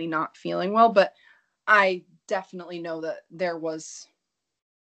genuinely not feeling well, but I definitely know that there was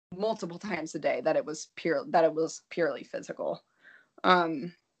multiple times a day that it was purely physical.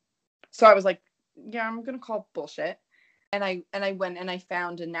 So I was like, yeah, I'm gonna call bullshit. And I went and I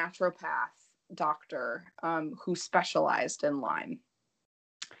found a naturopath doctor who specialized in Lyme.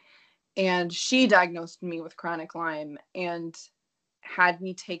 And she diagnosed me with chronic Lyme and had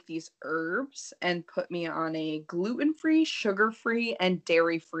me take these herbs and put me on a gluten-free, sugar-free, and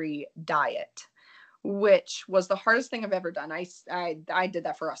dairy-free diet, which was the hardest thing I've ever done. I did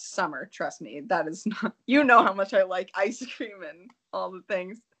that for a summer. Trust me, that is not, how much I like ice cream and all the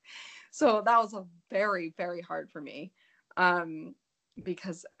things. So that was a very, very hard for me,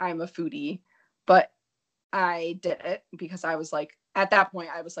 because I'm a foodie, but I did it because I was like, at that point,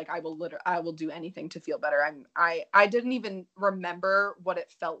 I was like, I will do anything to feel better. I didn't even remember what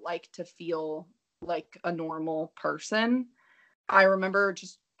it felt like to feel like a normal person. I remember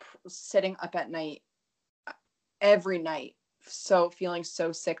just sitting up at night, every night, feeling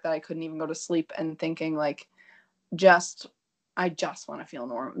so sick that I couldn't even go to sleep and thinking like, I just want to feel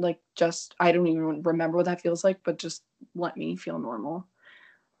normal. Like, I don't even remember what that feels like, but just let me feel normal.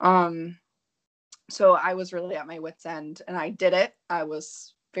 So I was really at my wit's end and I did it. I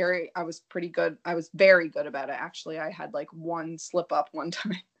was pretty good. I was very good about it. Actually, I had like one slip up one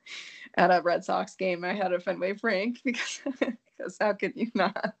time at a Red Sox game. I had a Fenway Frank because how could you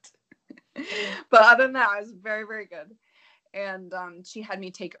not? But other than that, I was very, very good. And she had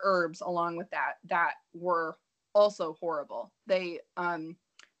me take herbs along with that were also horrible. They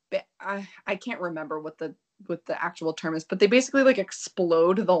I can't remember what the actual term is, but they basically like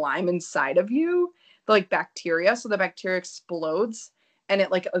explode the Lyme inside of you, like bacteria. So the bacteria explodes and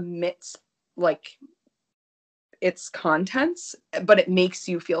it like emits like its contents, but it makes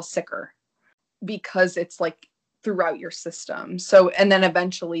you feel sicker because it's like throughout your system. So, and then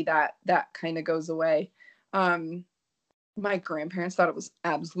eventually that kind of goes away. My grandparents thought it was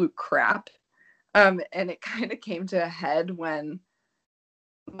absolute crap. And it kind of came to a head when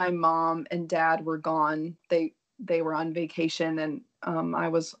my mom and dad were gone. They were on vacation and I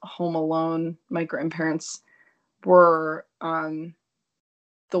was home alone. My grandparents were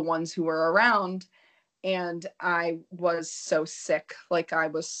the ones who were around, and I was so sick. Like, I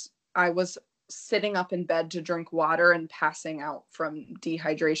was sitting up in bed to drink water and passing out from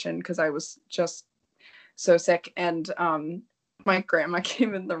dehydration because I was just so sick. And my grandma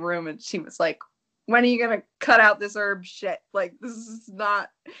came in the room and she was like, when are you gonna cut out this herb shit? Like, this is not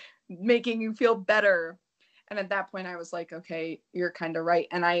making you feel better. And at that point I was like, okay, you're kind of right.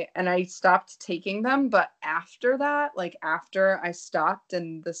 And I stopped taking them. But after that, like after I stopped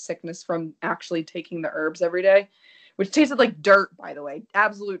and the sickness from actually taking the herbs every day, which tasted like dirt, by the way,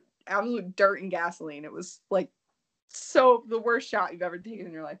 absolute dirt and gasoline. It was like so the worst shot you've ever taken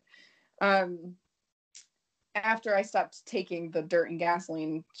in your life. After I stopped taking the dirt and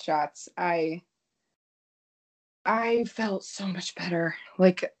gasoline shots, I felt so much better.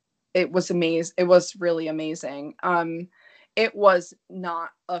 Like, it was amazing. It was really amazing. It was not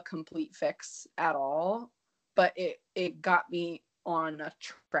a complete fix at all, but it got me on a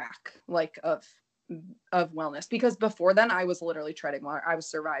track, like, of wellness, because before then I was literally treading water. I was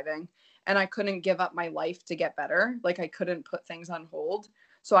surviving, and I couldn't give up my life to get better. Like, I couldn't put things on hold.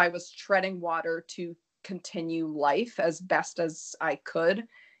 So I was treading water to continue life as best as I could.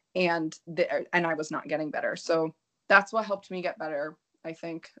 And I was not getting better. So that's what helped me get better, I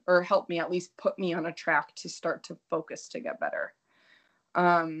think, or helped me at least put me on a track to start to focus to get better.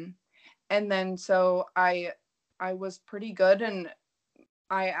 And then so I was pretty good, and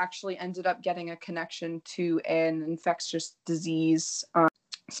I actually ended up getting a connection to an infectious disease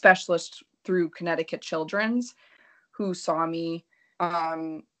specialist through Connecticut Children's, who saw me,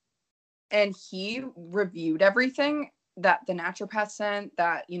 and he reviewed everything that the naturopath sent,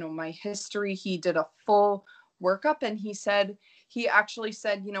 that, my history. He did a full workup, and he actually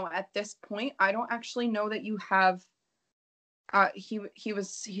said, at this point, I don't actually know that you have, he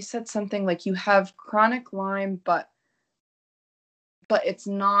said something like, you have chronic Lyme, but it's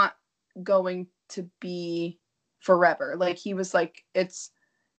not going to be forever. Like, he was like, it's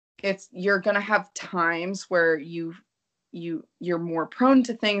you're going to have times where you're more prone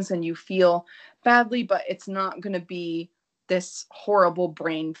to things and you feel badly, but it's not going to be this horrible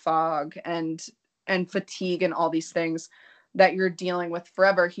brain fog and fatigue and all these things that you're dealing with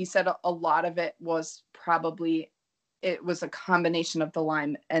forever. He said a lot of it was a combination of the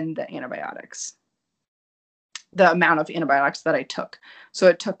Lyme and the antibiotics, the amount of antibiotics that I took. So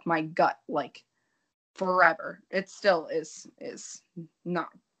it took my gut like forever. It still is not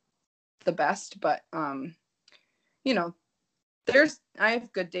the best, but I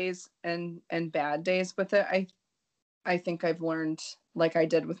have good days and bad days with it. I think I've learned, like I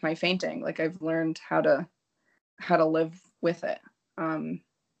did with my fainting, like I've learned how to live with it. And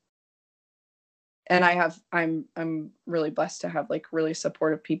I'm really blessed to have like really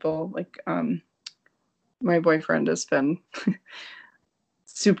supportive people. Like, my boyfriend has been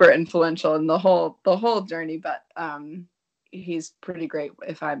super influential in the whole journey, but he's pretty great.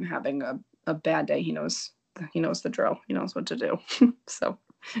 If I'm having a bad day, he knows the drill. He knows what to do. So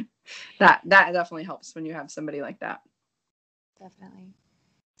that definitely helps when you have somebody like that. Definitely.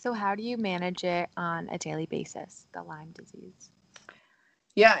 So how do you manage it on a daily basis, the Lyme disease?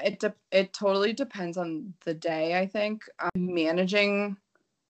 Yeah, it totally depends on the day, I think. Managing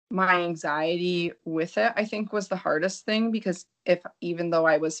my anxiety with it, I think, was the hardest thing, because even though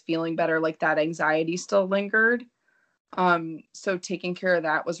I was feeling better, like, that anxiety still lingered. So taking care of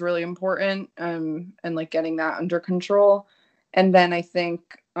that was really important, and like getting that under control. And then I think,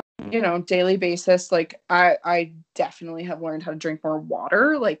 daily basis, like I definitely have learned how to drink more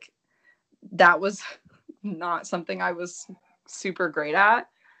water. Like, that was not something I was super great at.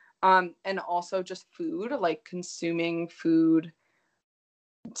 And also just food, like consuming food,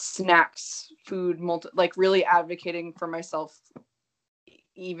 snacks, food, like really advocating for myself,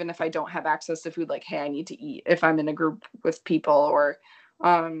 even if I don't have access to food, like, hey, I need to eat if I'm in a group with people, or,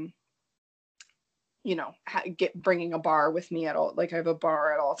 bringing a bar with me at all. Like, I have a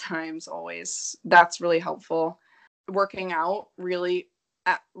bar at all times, always. That's really helpful. Working out really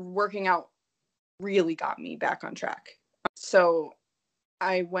got me back on track. So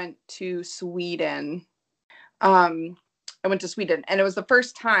I went to Sweden. And it was the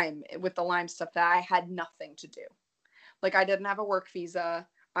first time with the Lyme stuff that I had nothing to do. Like, I didn't have a work visa.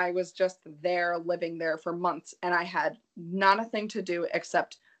 I was just there, living there for months, and I had not a thing to do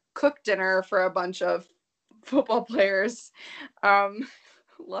except cook dinner for a bunch of football players.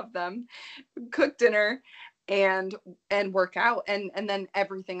 Love them. Cook dinner and work out, and then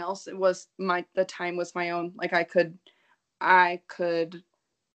everything else, the time was my own. Like, I could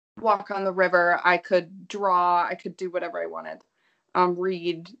walk on the river, I could draw, I could do whatever I wanted,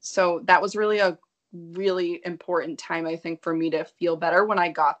 read. So that was really a really important time, I think, for me to feel better. When I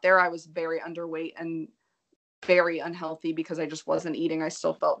got there, I was very underweight and very unhealthy because I just wasn't eating. I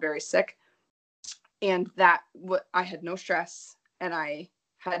still felt very sick, and I had no stress, and I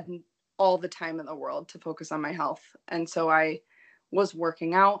had all the time in the world to focus on my health. And so I was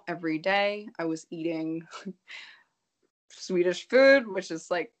working out every day. I was eating Swedish food, which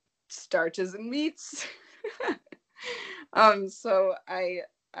is like starches and meats. So I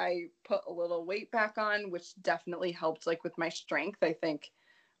put a little weight back on, which definitely helped, like, with my strength. I think,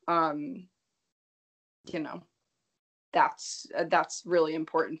 that's really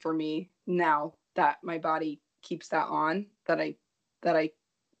important for me now that my body keeps that on, that I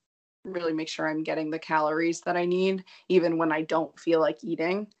really make sure I'm getting the calories that I need, even when I don't feel like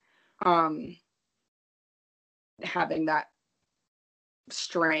eating. Having that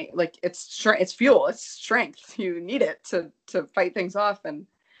strength, like it's fuel, it's strength. You need it to fight things off, and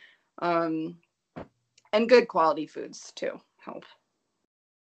good quality foods too help.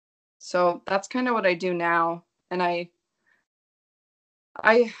 So that's kind of what I do now. And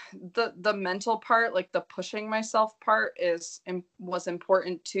the mental part, like the pushing myself part was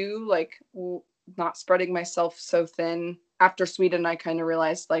important too. Like not spreading myself so thin. After Sweden, I kind of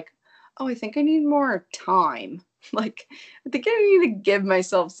realized like, oh, I think I need more time. Like, I think I need to give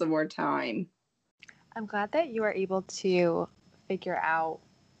myself some more time. I'm glad that you are able to figure out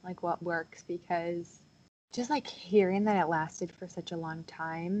like what works, because just like hearing that it lasted for such a long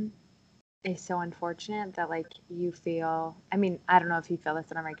time is so unfortunate. That like you feel, I mean, I don't know if you feel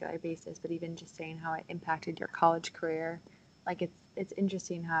this on a regular basis, but even just saying how it impacted your college career, like it's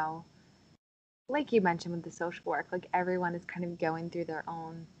interesting how, like you mentioned with the social work, like everyone is kind of going through their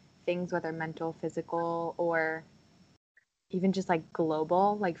own things, whether mental, physical, or even just like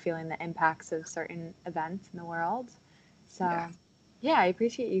global, like feeling the impacts of certain events in the world. So yeah, I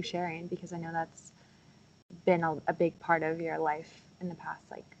appreciate you sharing, because I know that's been a big part of your life in the past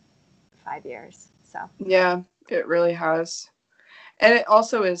like 5 years. So yeah, it really has. And it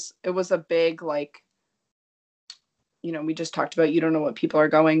also it was a big, like, we just talked about, you don't know what people are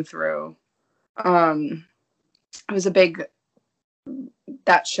going through. It was a big,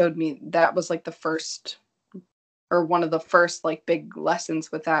 that showed me, that was like the first, or one of the first like big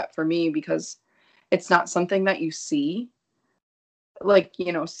lessons with that for me, because it's not something that you see. Like,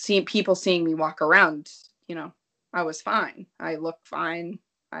 see people seeing me walk around, I was fine. I looked fine.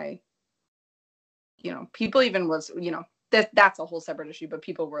 People even was, that's a whole separate issue, but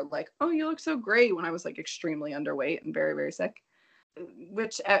people were like, oh, you look so great, when I was like extremely underweight and very, very sick,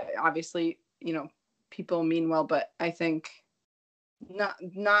 which obviously, people mean well, but I think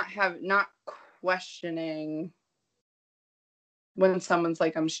not questioning when someone's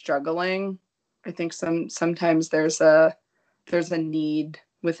like, I'm struggling. I think sometimes there's a need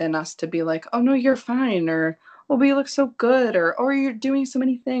within us to be like, oh no, you're fine, or oh, but you look so good, or oh, you're doing so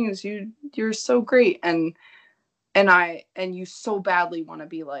many things, you're so great, and you so badly want to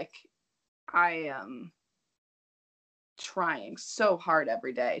be like, I am trying so hard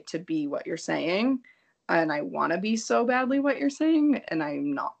every day to be what you're saying, and I want to be so badly what you're saying, and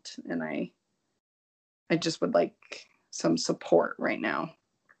I'm not, and I just would like some support right now.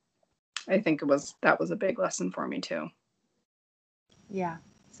 I think that was a big lesson for me too. Yeah,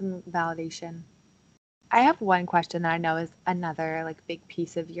 some validation. I have one question that I know is another like big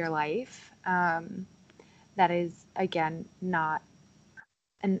piece of your life, that is again not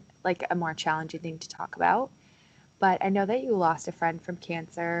like a more challenging thing to talk about. But I know that you lost a friend from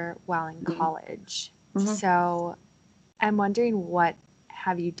cancer while in college. Mm-hmm. So I'm wondering, what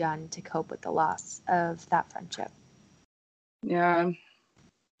have you done to cope with the loss of that friendship? Yeah.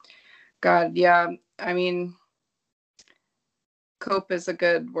 God, yeah. I mean, cope is a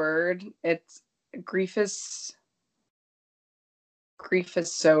good word. Grief is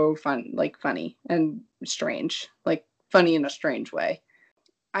so funny and strange, like funny in a strange way.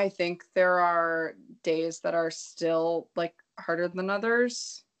 I think there are days that are still like harder than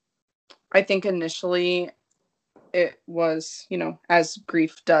others. I think initially it was, as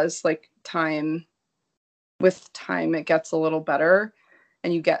grief does, like with time, it gets a little better,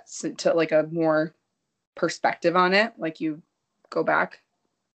 and you get to like a more perspective on it. Like you go back,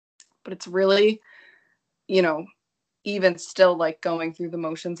 but it's really, even still, like going through the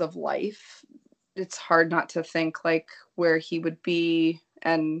motions of life, it's hard not to think like where he would be,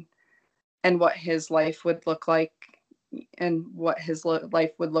 and what his life would look like, and what his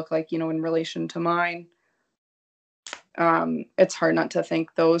life would look like, in relation to mine. It's hard not to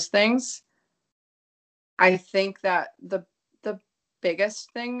think those things. I think that the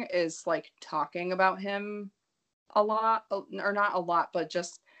biggest thing is like talking about him a lot, or not a lot, but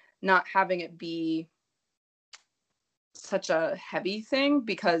just not having it be such a heavy thing,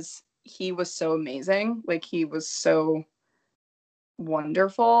 because he was so amazing. Like, he was so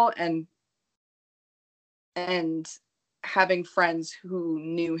wonderful, and having friends who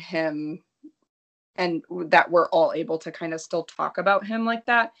knew him and that we're all able to kind of still talk about him like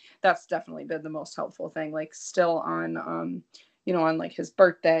that, that's definitely been the most helpful thing. Like, still on on like his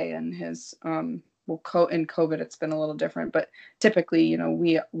birthday and his in COVID it's been a little different, but typically,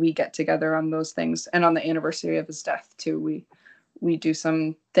 we get together on those things, and on the anniversary of his death too, we do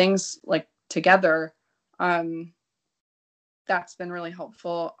some things like together. That's been really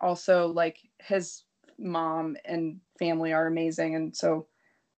helpful. Also, like, his mom and family are amazing, and so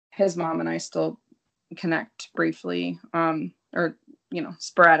his mom and I still connect briefly, or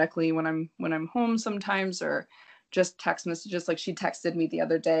sporadically when I'm home sometimes, or just text messages. Like she texted me the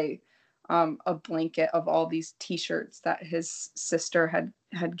other day a blanket of all these t-shirts that his sister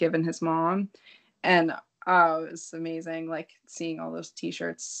had given his mom, and it was amazing, like seeing all those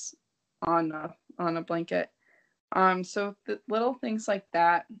t-shirts on a blanket. So the little things like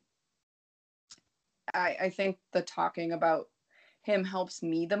that, I think the talking about him helps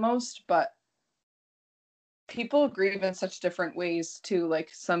me the most, but people grieve in such different ways too. Like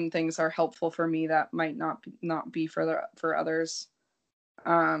some things are helpful for me that might not be for others.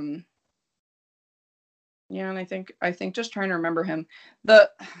 Yeah, and I think just trying to remember him. The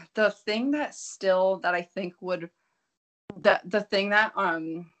thing that I think would, the thing that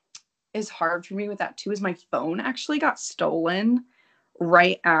is hard for me with that too is my phone actually got stolen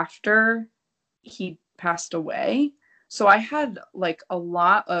right after he passed away. So I had like a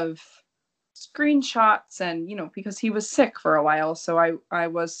lot of screenshots, and because he was sick for a while, so I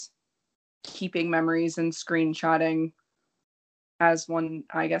was keeping memories and screenshotting as one,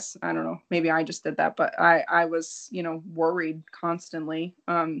 I guess. I don't know, maybe I just did that, but I was worried constantly.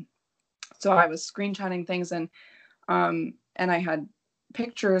 So I was screenshotting things, and I had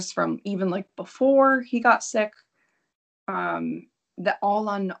pictures from even like before he got sick, that all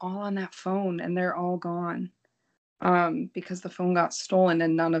on that phone, and they're all gone. Because the phone got stolen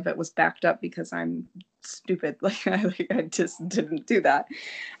and none of it was backed up because I'm stupid. Like I just didn't do that.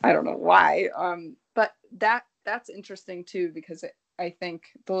 I don't know why. But that's interesting too, because I think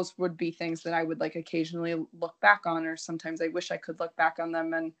those would be things that I would like occasionally look back on, or sometimes I wish I could look back on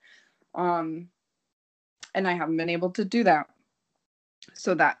them, and I haven't been able to do that.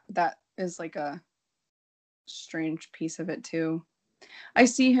 So that is like a strange piece of it too. I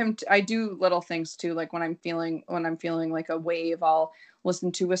see him. I do little things too. Like when I'm feeling like a wave, I'll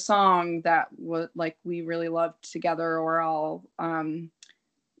listen to a song that we really loved together, or I'll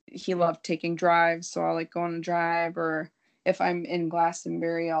he loved taking drives, so I'll like go on a drive. Or if I'm in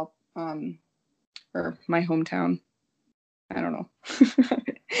Glastonbury, I'll or my hometown. I don't know.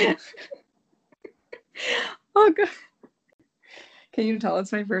 Oh god. Can you tell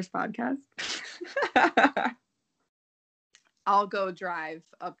it's my first podcast? I'll go drive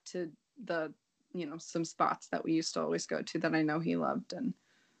up to the, some spots that we used to always go to that I know he loved.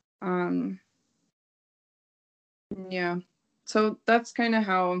 And yeah. So that's kind of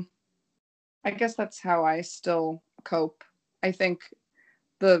how, I guess that's how I still cope. I think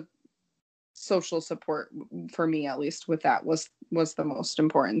the social support for me, at least with that, was the most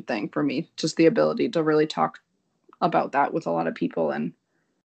important thing for me. Just the ability to really talk about that with a lot of people, and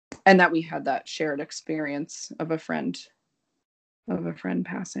that we had that shared experience of a friend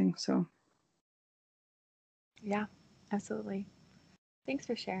passing. So Yeah, absolutely. Thanks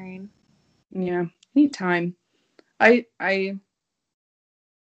for sharing. yeah, anytime. It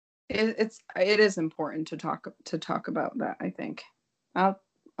is important to talk about that. I think I'll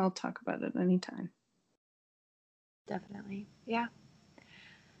talk about it anytime. Definitely. Yeah.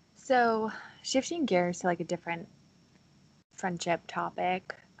 So shifting gears to like a different friendship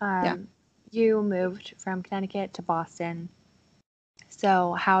topic. Yeah. You moved from Connecticut to Boston.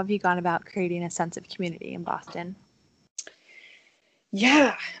 So how have you gone about creating a sense of community in Boston?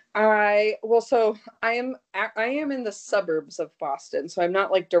 Yeah, I am in the suburbs of Boston, so I'm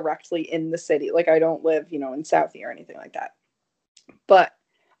not like directly in the city. Like I don't live, in Southie or anything like that. But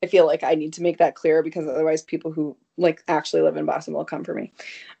I feel like I need to make that clear, because otherwise people who like actually live in Boston will come for me.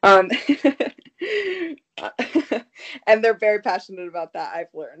 And they're very passionate about that,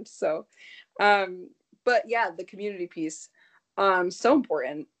 I've learned. So, but yeah, the community piece, so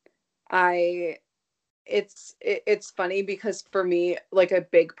important. It's funny because for me, like a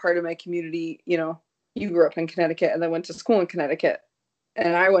big part of my community, you grew up in Connecticut and then went to school in Connecticut,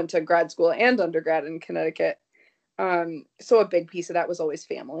 and I went to grad school and undergrad in Connecticut. So a big piece of that was always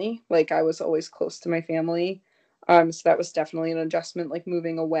family. Like I was always close to my family. So that was definitely an adjustment, like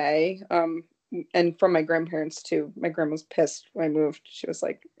moving away. And from my grandparents too. My grandma was pissed when I moved. She was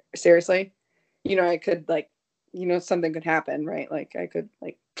like, seriously? I could like, something could happen, right? Like I could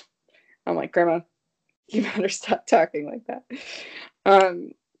like, I'm like, Grandma, you better stop talking like that.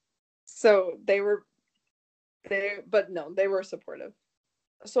 So they were supportive.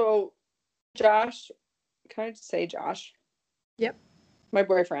 So Josh, can I just say Josh? Yep. My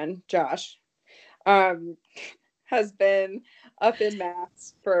boyfriend, Josh, has been up in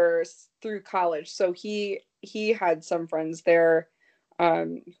Mass through college. So he had some friends there,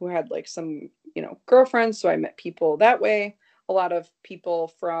 who had like some, girlfriends. So I met people that way. A lot of people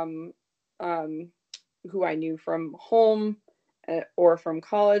from, who I knew from home or from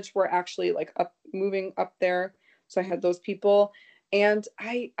college were actually like moving up there. So I had those people, and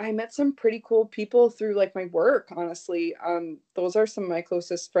I met some pretty cool people through like my work, honestly. Those are some of my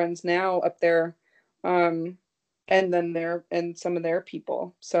closest friends now up there. And then and some of their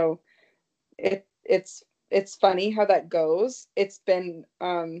people. So it's funny how that goes. It's been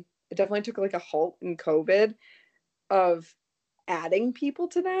it definitely took like a halt in COVID of adding people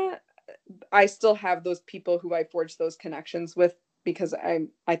to that. I still have those people who I forged those connections with, because I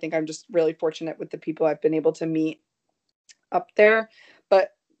think I'm just really fortunate with the people I've been able to meet up there.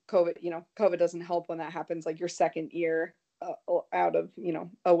 But COVID doesn't help when that happens, like your second year out of,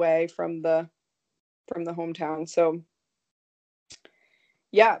 away from the hometown. So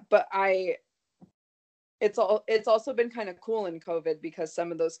yeah, but it's also been kind of cool in COVID, because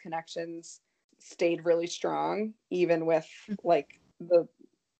some of those connections stayed really strong, even with like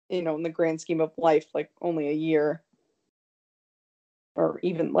in the grand scheme of life, like only a year, or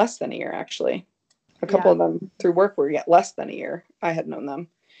even less than a year, actually. A couple of them through work were yet less than a year I had known them.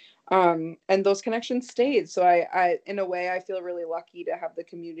 And those connections stayed. So I in a way, I feel really lucky to have the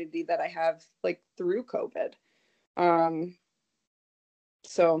community that I have, like, through COVID.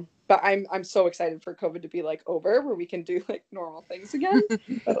 But I'm so excited for COVID to be like over, where we can do like normal things again.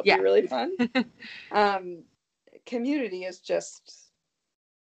 That'll be really fun. Community is just,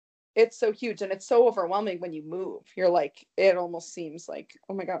 it's so huge, and it's so overwhelming when you move. You're like, it almost seems like,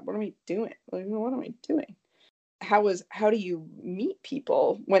 oh my God, what am I doing? Like, what am I doing? How do you meet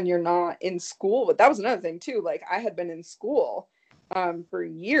people when you're not in school? But that was another thing too. Like, I had been in school for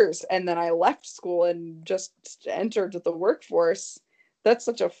years, and then I left school and just entered the workforce. That's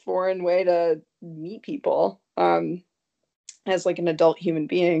such a foreign way to meet people, as like an adult human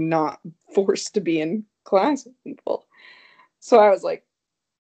being, not forced to be in class with people. So I was like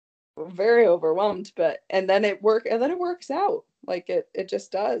very overwhelmed, and then it works out. Like it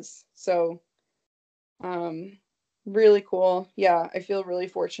just does. So really cool. Yeah, I feel really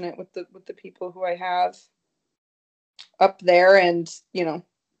fortunate with the people who I have up there, and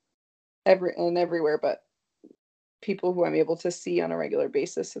everywhere, but people who I'm able to see on a regular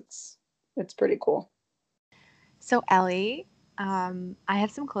basis. It's pretty cool. So Ellie, I have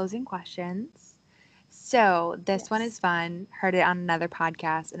some closing questions. So this one is fun. Heard it on another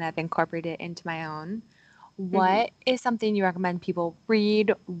podcast, and I've incorporated it into my own. What is something you recommend people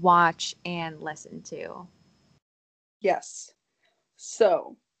read, watch, and listen to? Yes.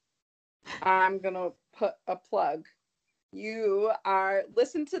 So I'm gonna put a plug.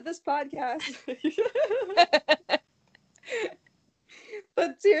 Listen to this podcast.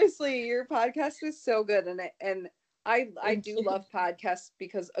 But seriously, your podcast is so good, and I do love podcasts,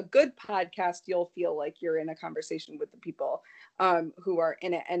 because a good podcast, you'll feel like you're in a conversation with the people who are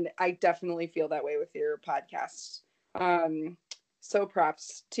in it, and I definitely feel that way with your podcast. So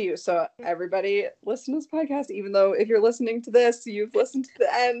props to you. So everybody, listen to this podcast, even though if you're listening to this, you've listened to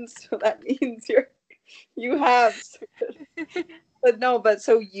the end, so that means you have. But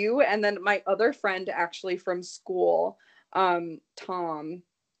so you, and then my other friend actually from school, Tom,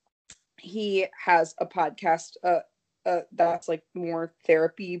 he has a podcast that's like more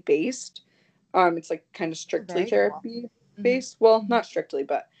therapy based. It's like kind of strictly therapy based. Well, not strictly,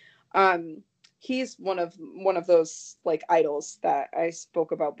 but he's one of those like idols that I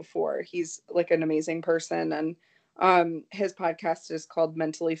spoke about before. He's like an amazing person, and his podcast is called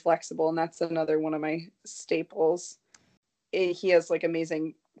Mentally Flexible, and that's another one of my staples. He has like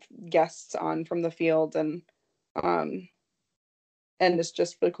amazing guests on from the field, and it's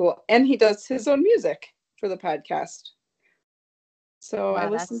just really cool. And he does his own music for the podcast. So I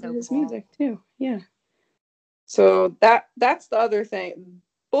listen to his music too. Yeah. So that's the other thing.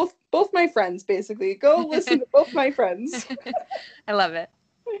 Both my friends, basically. Go listen to both my friends. I love it.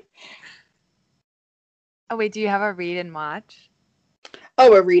 Oh wait, do you have a read and watch?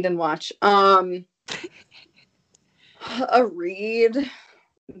 Oh, a read and watch. A read.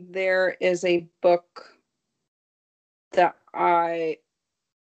 There is a book that I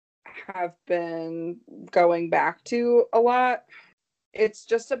have been going back to a lot. It's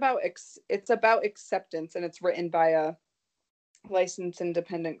just about it's about acceptance, and it's written by a licensed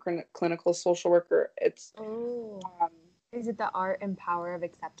independent clinical social worker. It's is it The Art and Power of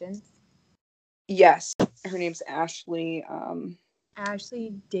Acceptance? Yes, her name's Ashley.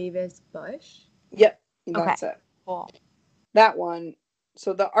 Ashley Davis Bush. Yep, that's it. Cool. That one.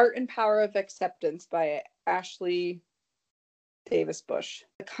 So The Art and Power of Acceptance by Ashley Davis Bush.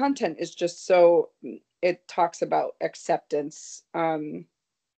 The content is just it talks about acceptance, and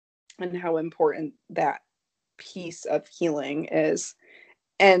how important that piece of healing is.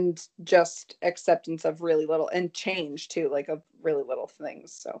 and just acceptance of really little, and change too, like of really little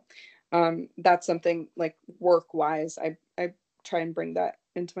things. So that's something like work wise, I try and bring that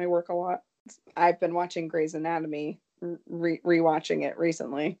into my work a lot. I've been watching Grey's Anatomy, rewatching it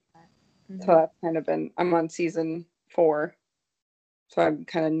recently. So that's kind of been, I'm on season 4, so I'm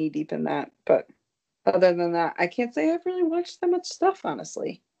kind of knee deep in that. But other than that, I can't say I've really watched that much stuff,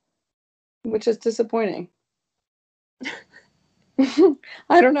 honestly, which is disappointing.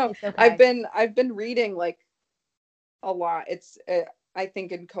 I don't know. It's okay. I've been reading like a lot. It's I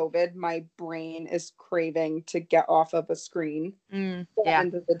think in COVID, my brain is craving to get off of a screen at the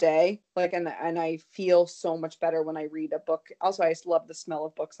end of the day. Like, and I feel so much better when I read a book. Also, I just love the smell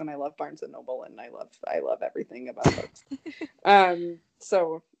of books, and I love Barnes and Noble, and I love everything about books.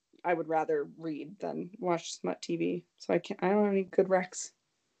 So I would rather read than watch smut TV. So I don't have any good recs.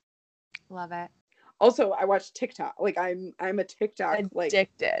 Love it. Also, I watch TikTok. Like I'm a TikTok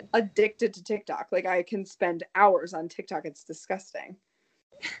addicted to TikTok. Like I can spend hours on TikTok. It's disgusting.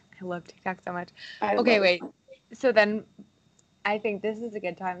 I love TikTok so much. Okay, wait. So then I think this is a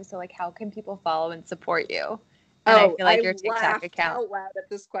good time. So like, how can people follow and support you? And I feel like your TikTok account. Out loud at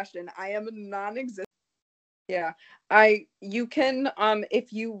this question. I am non-existent. Yeah. You can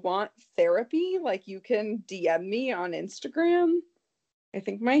if you want therapy, like you can DM me on Instagram. I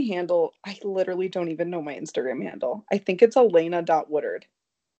think my handle, I literally don't even know my Instagram handle. I think it's Elena.Woodard.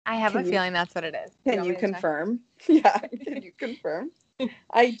 I have a feeling that's what it is. Can you confirm? Yeah, can you confirm?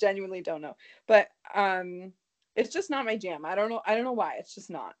 I genuinely don't know. But it's just not my jam. I don't know why. It's just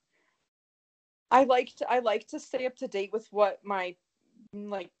not. I like to stay up to date with what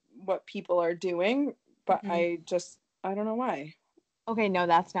what people are doing, but I don't know why. Okay, no,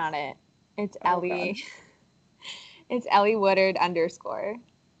 that's not it. It's Ellie. God. It's Ellie Woodard _.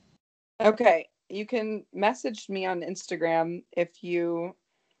 Okay, you can message me on Instagram if you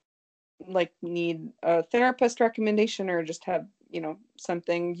like need a therapist recommendation or just have,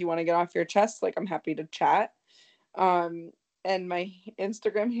 something you want to get off your chest. Like I'm happy to chat. And my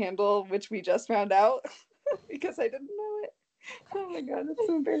Instagram handle, which we just found out because I didn't know it. Oh my God, that's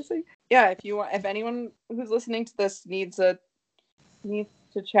so embarrassing. Yeah, if anyone who's listening to this needs to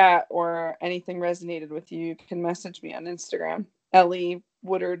chat or anything resonated with you, you can message me on Instagram, Ellie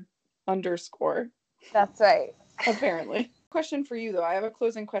Woodard _. That's right. Apparently. Question for you though. I have a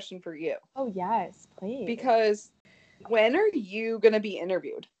closing question for you. Oh yes, please. Because when are you going to be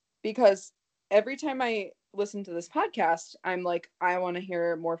interviewed? Because every time I listen to this podcast, I'm like, I want to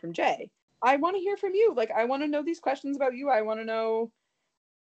hear more from Jay. I want to hear from you. Like, I want to know these questions about you. I want to know,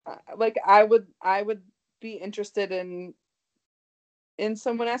 like, I would be interested in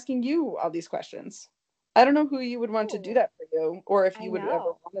someone asking you all these questions. I don't know who you would want to do that for you, or if you would ever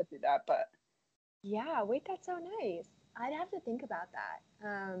want to do that, but. Yeah, wait, that's so nice. I'd have to think about that.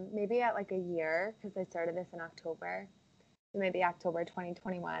 Maybe at like a year, because I started this in October. Maybe October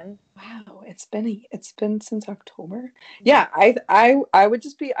 2021. Wow, it's been since October. Yeah, I would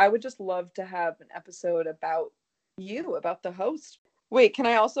just love to have an episode about you, about the host. Wait, can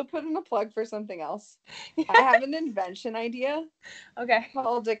I also put in a plug for something else? Yeah. I have an invention idea. Okay.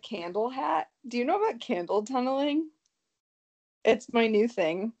 Called a candle hat. Do you know about candle tunneling? It's my new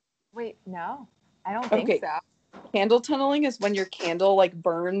thing. Wait, no. I don't think so. Candle tunneling is when your candle like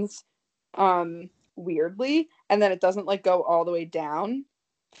burns weirdly and then it doesn't like go all the way down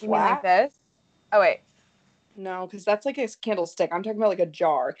flat. You mean like this? Oh wait. No, because that's like a candlestick. I'm talking about like a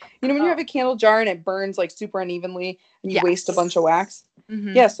jar. You know when you have a candle jar and it burns like super unevenly and you waste a bunch of wax?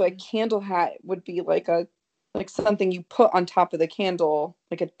 Mm-hmm. Yeah, so a candle hat would be like something you put on top of the candle,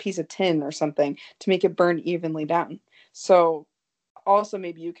 like a piece of tin or something to make it burn evenly down. So also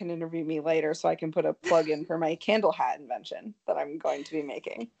maybe you can interview me later so I can put a plug in for my candle hat invention that I'm going to be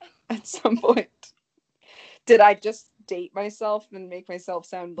making at some point. Did I just date myself and make myself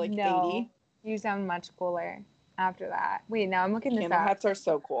sound like 80? You sound much cooler after that. Wait, now I'm looking this up. Candle hats are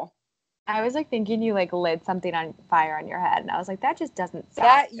so cool. I was like thinking you like lit something on fire on your head, and I was like, that just doesn't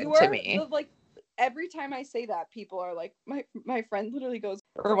sound good to me. Like every time I say that, people are like, my friend literally goes,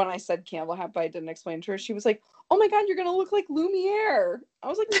 or when I said candle hat, but I didn't explain to her, she was like, oh my God, you're gonna look like Lumiere. I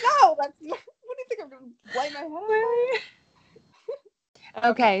was like, no, that's not, what do you think I'm gonna light my head on fire?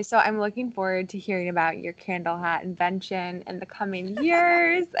 Okay, so I'm looking forward to hearing about your candle hat invention in the coming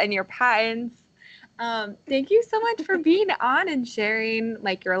years and your patents. Thank you so much for being on and sharing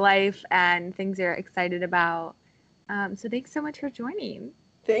like your life and things you're excited about. So thanks so much for joining.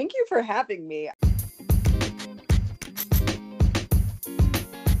 Thank you for having me.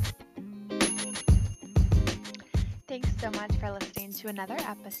 Thanks so much for listening to another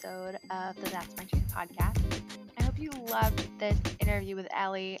episode of the That's My Truth podcast. I hope you loved this interview with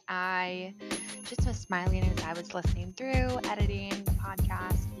Ellie. I just was smiling as I was listening through, editing the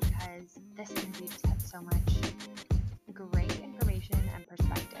podcast, because this interview just had so much great information and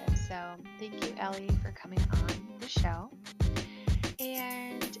perspective. So thank you, Ellie, for coming on the show.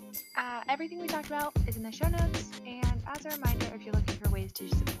 And everything we talked about is in the show notes. And as a reminder, if you're looking for ways to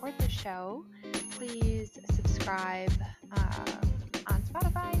support the show, please subscribe on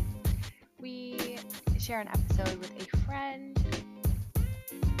Spotify. We share an episode with a friend,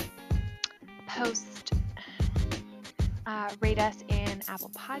 post, rate us in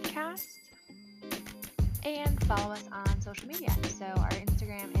Apple Podcasts, and follow us on social media. So our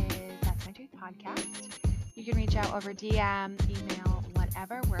Instagram is That's My Truth Podcast. You can reach out over DM, email,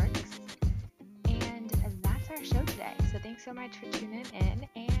 whatever works. And that's our show today. So thanks so much for tuning in,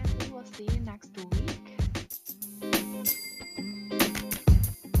 and we will see you next week.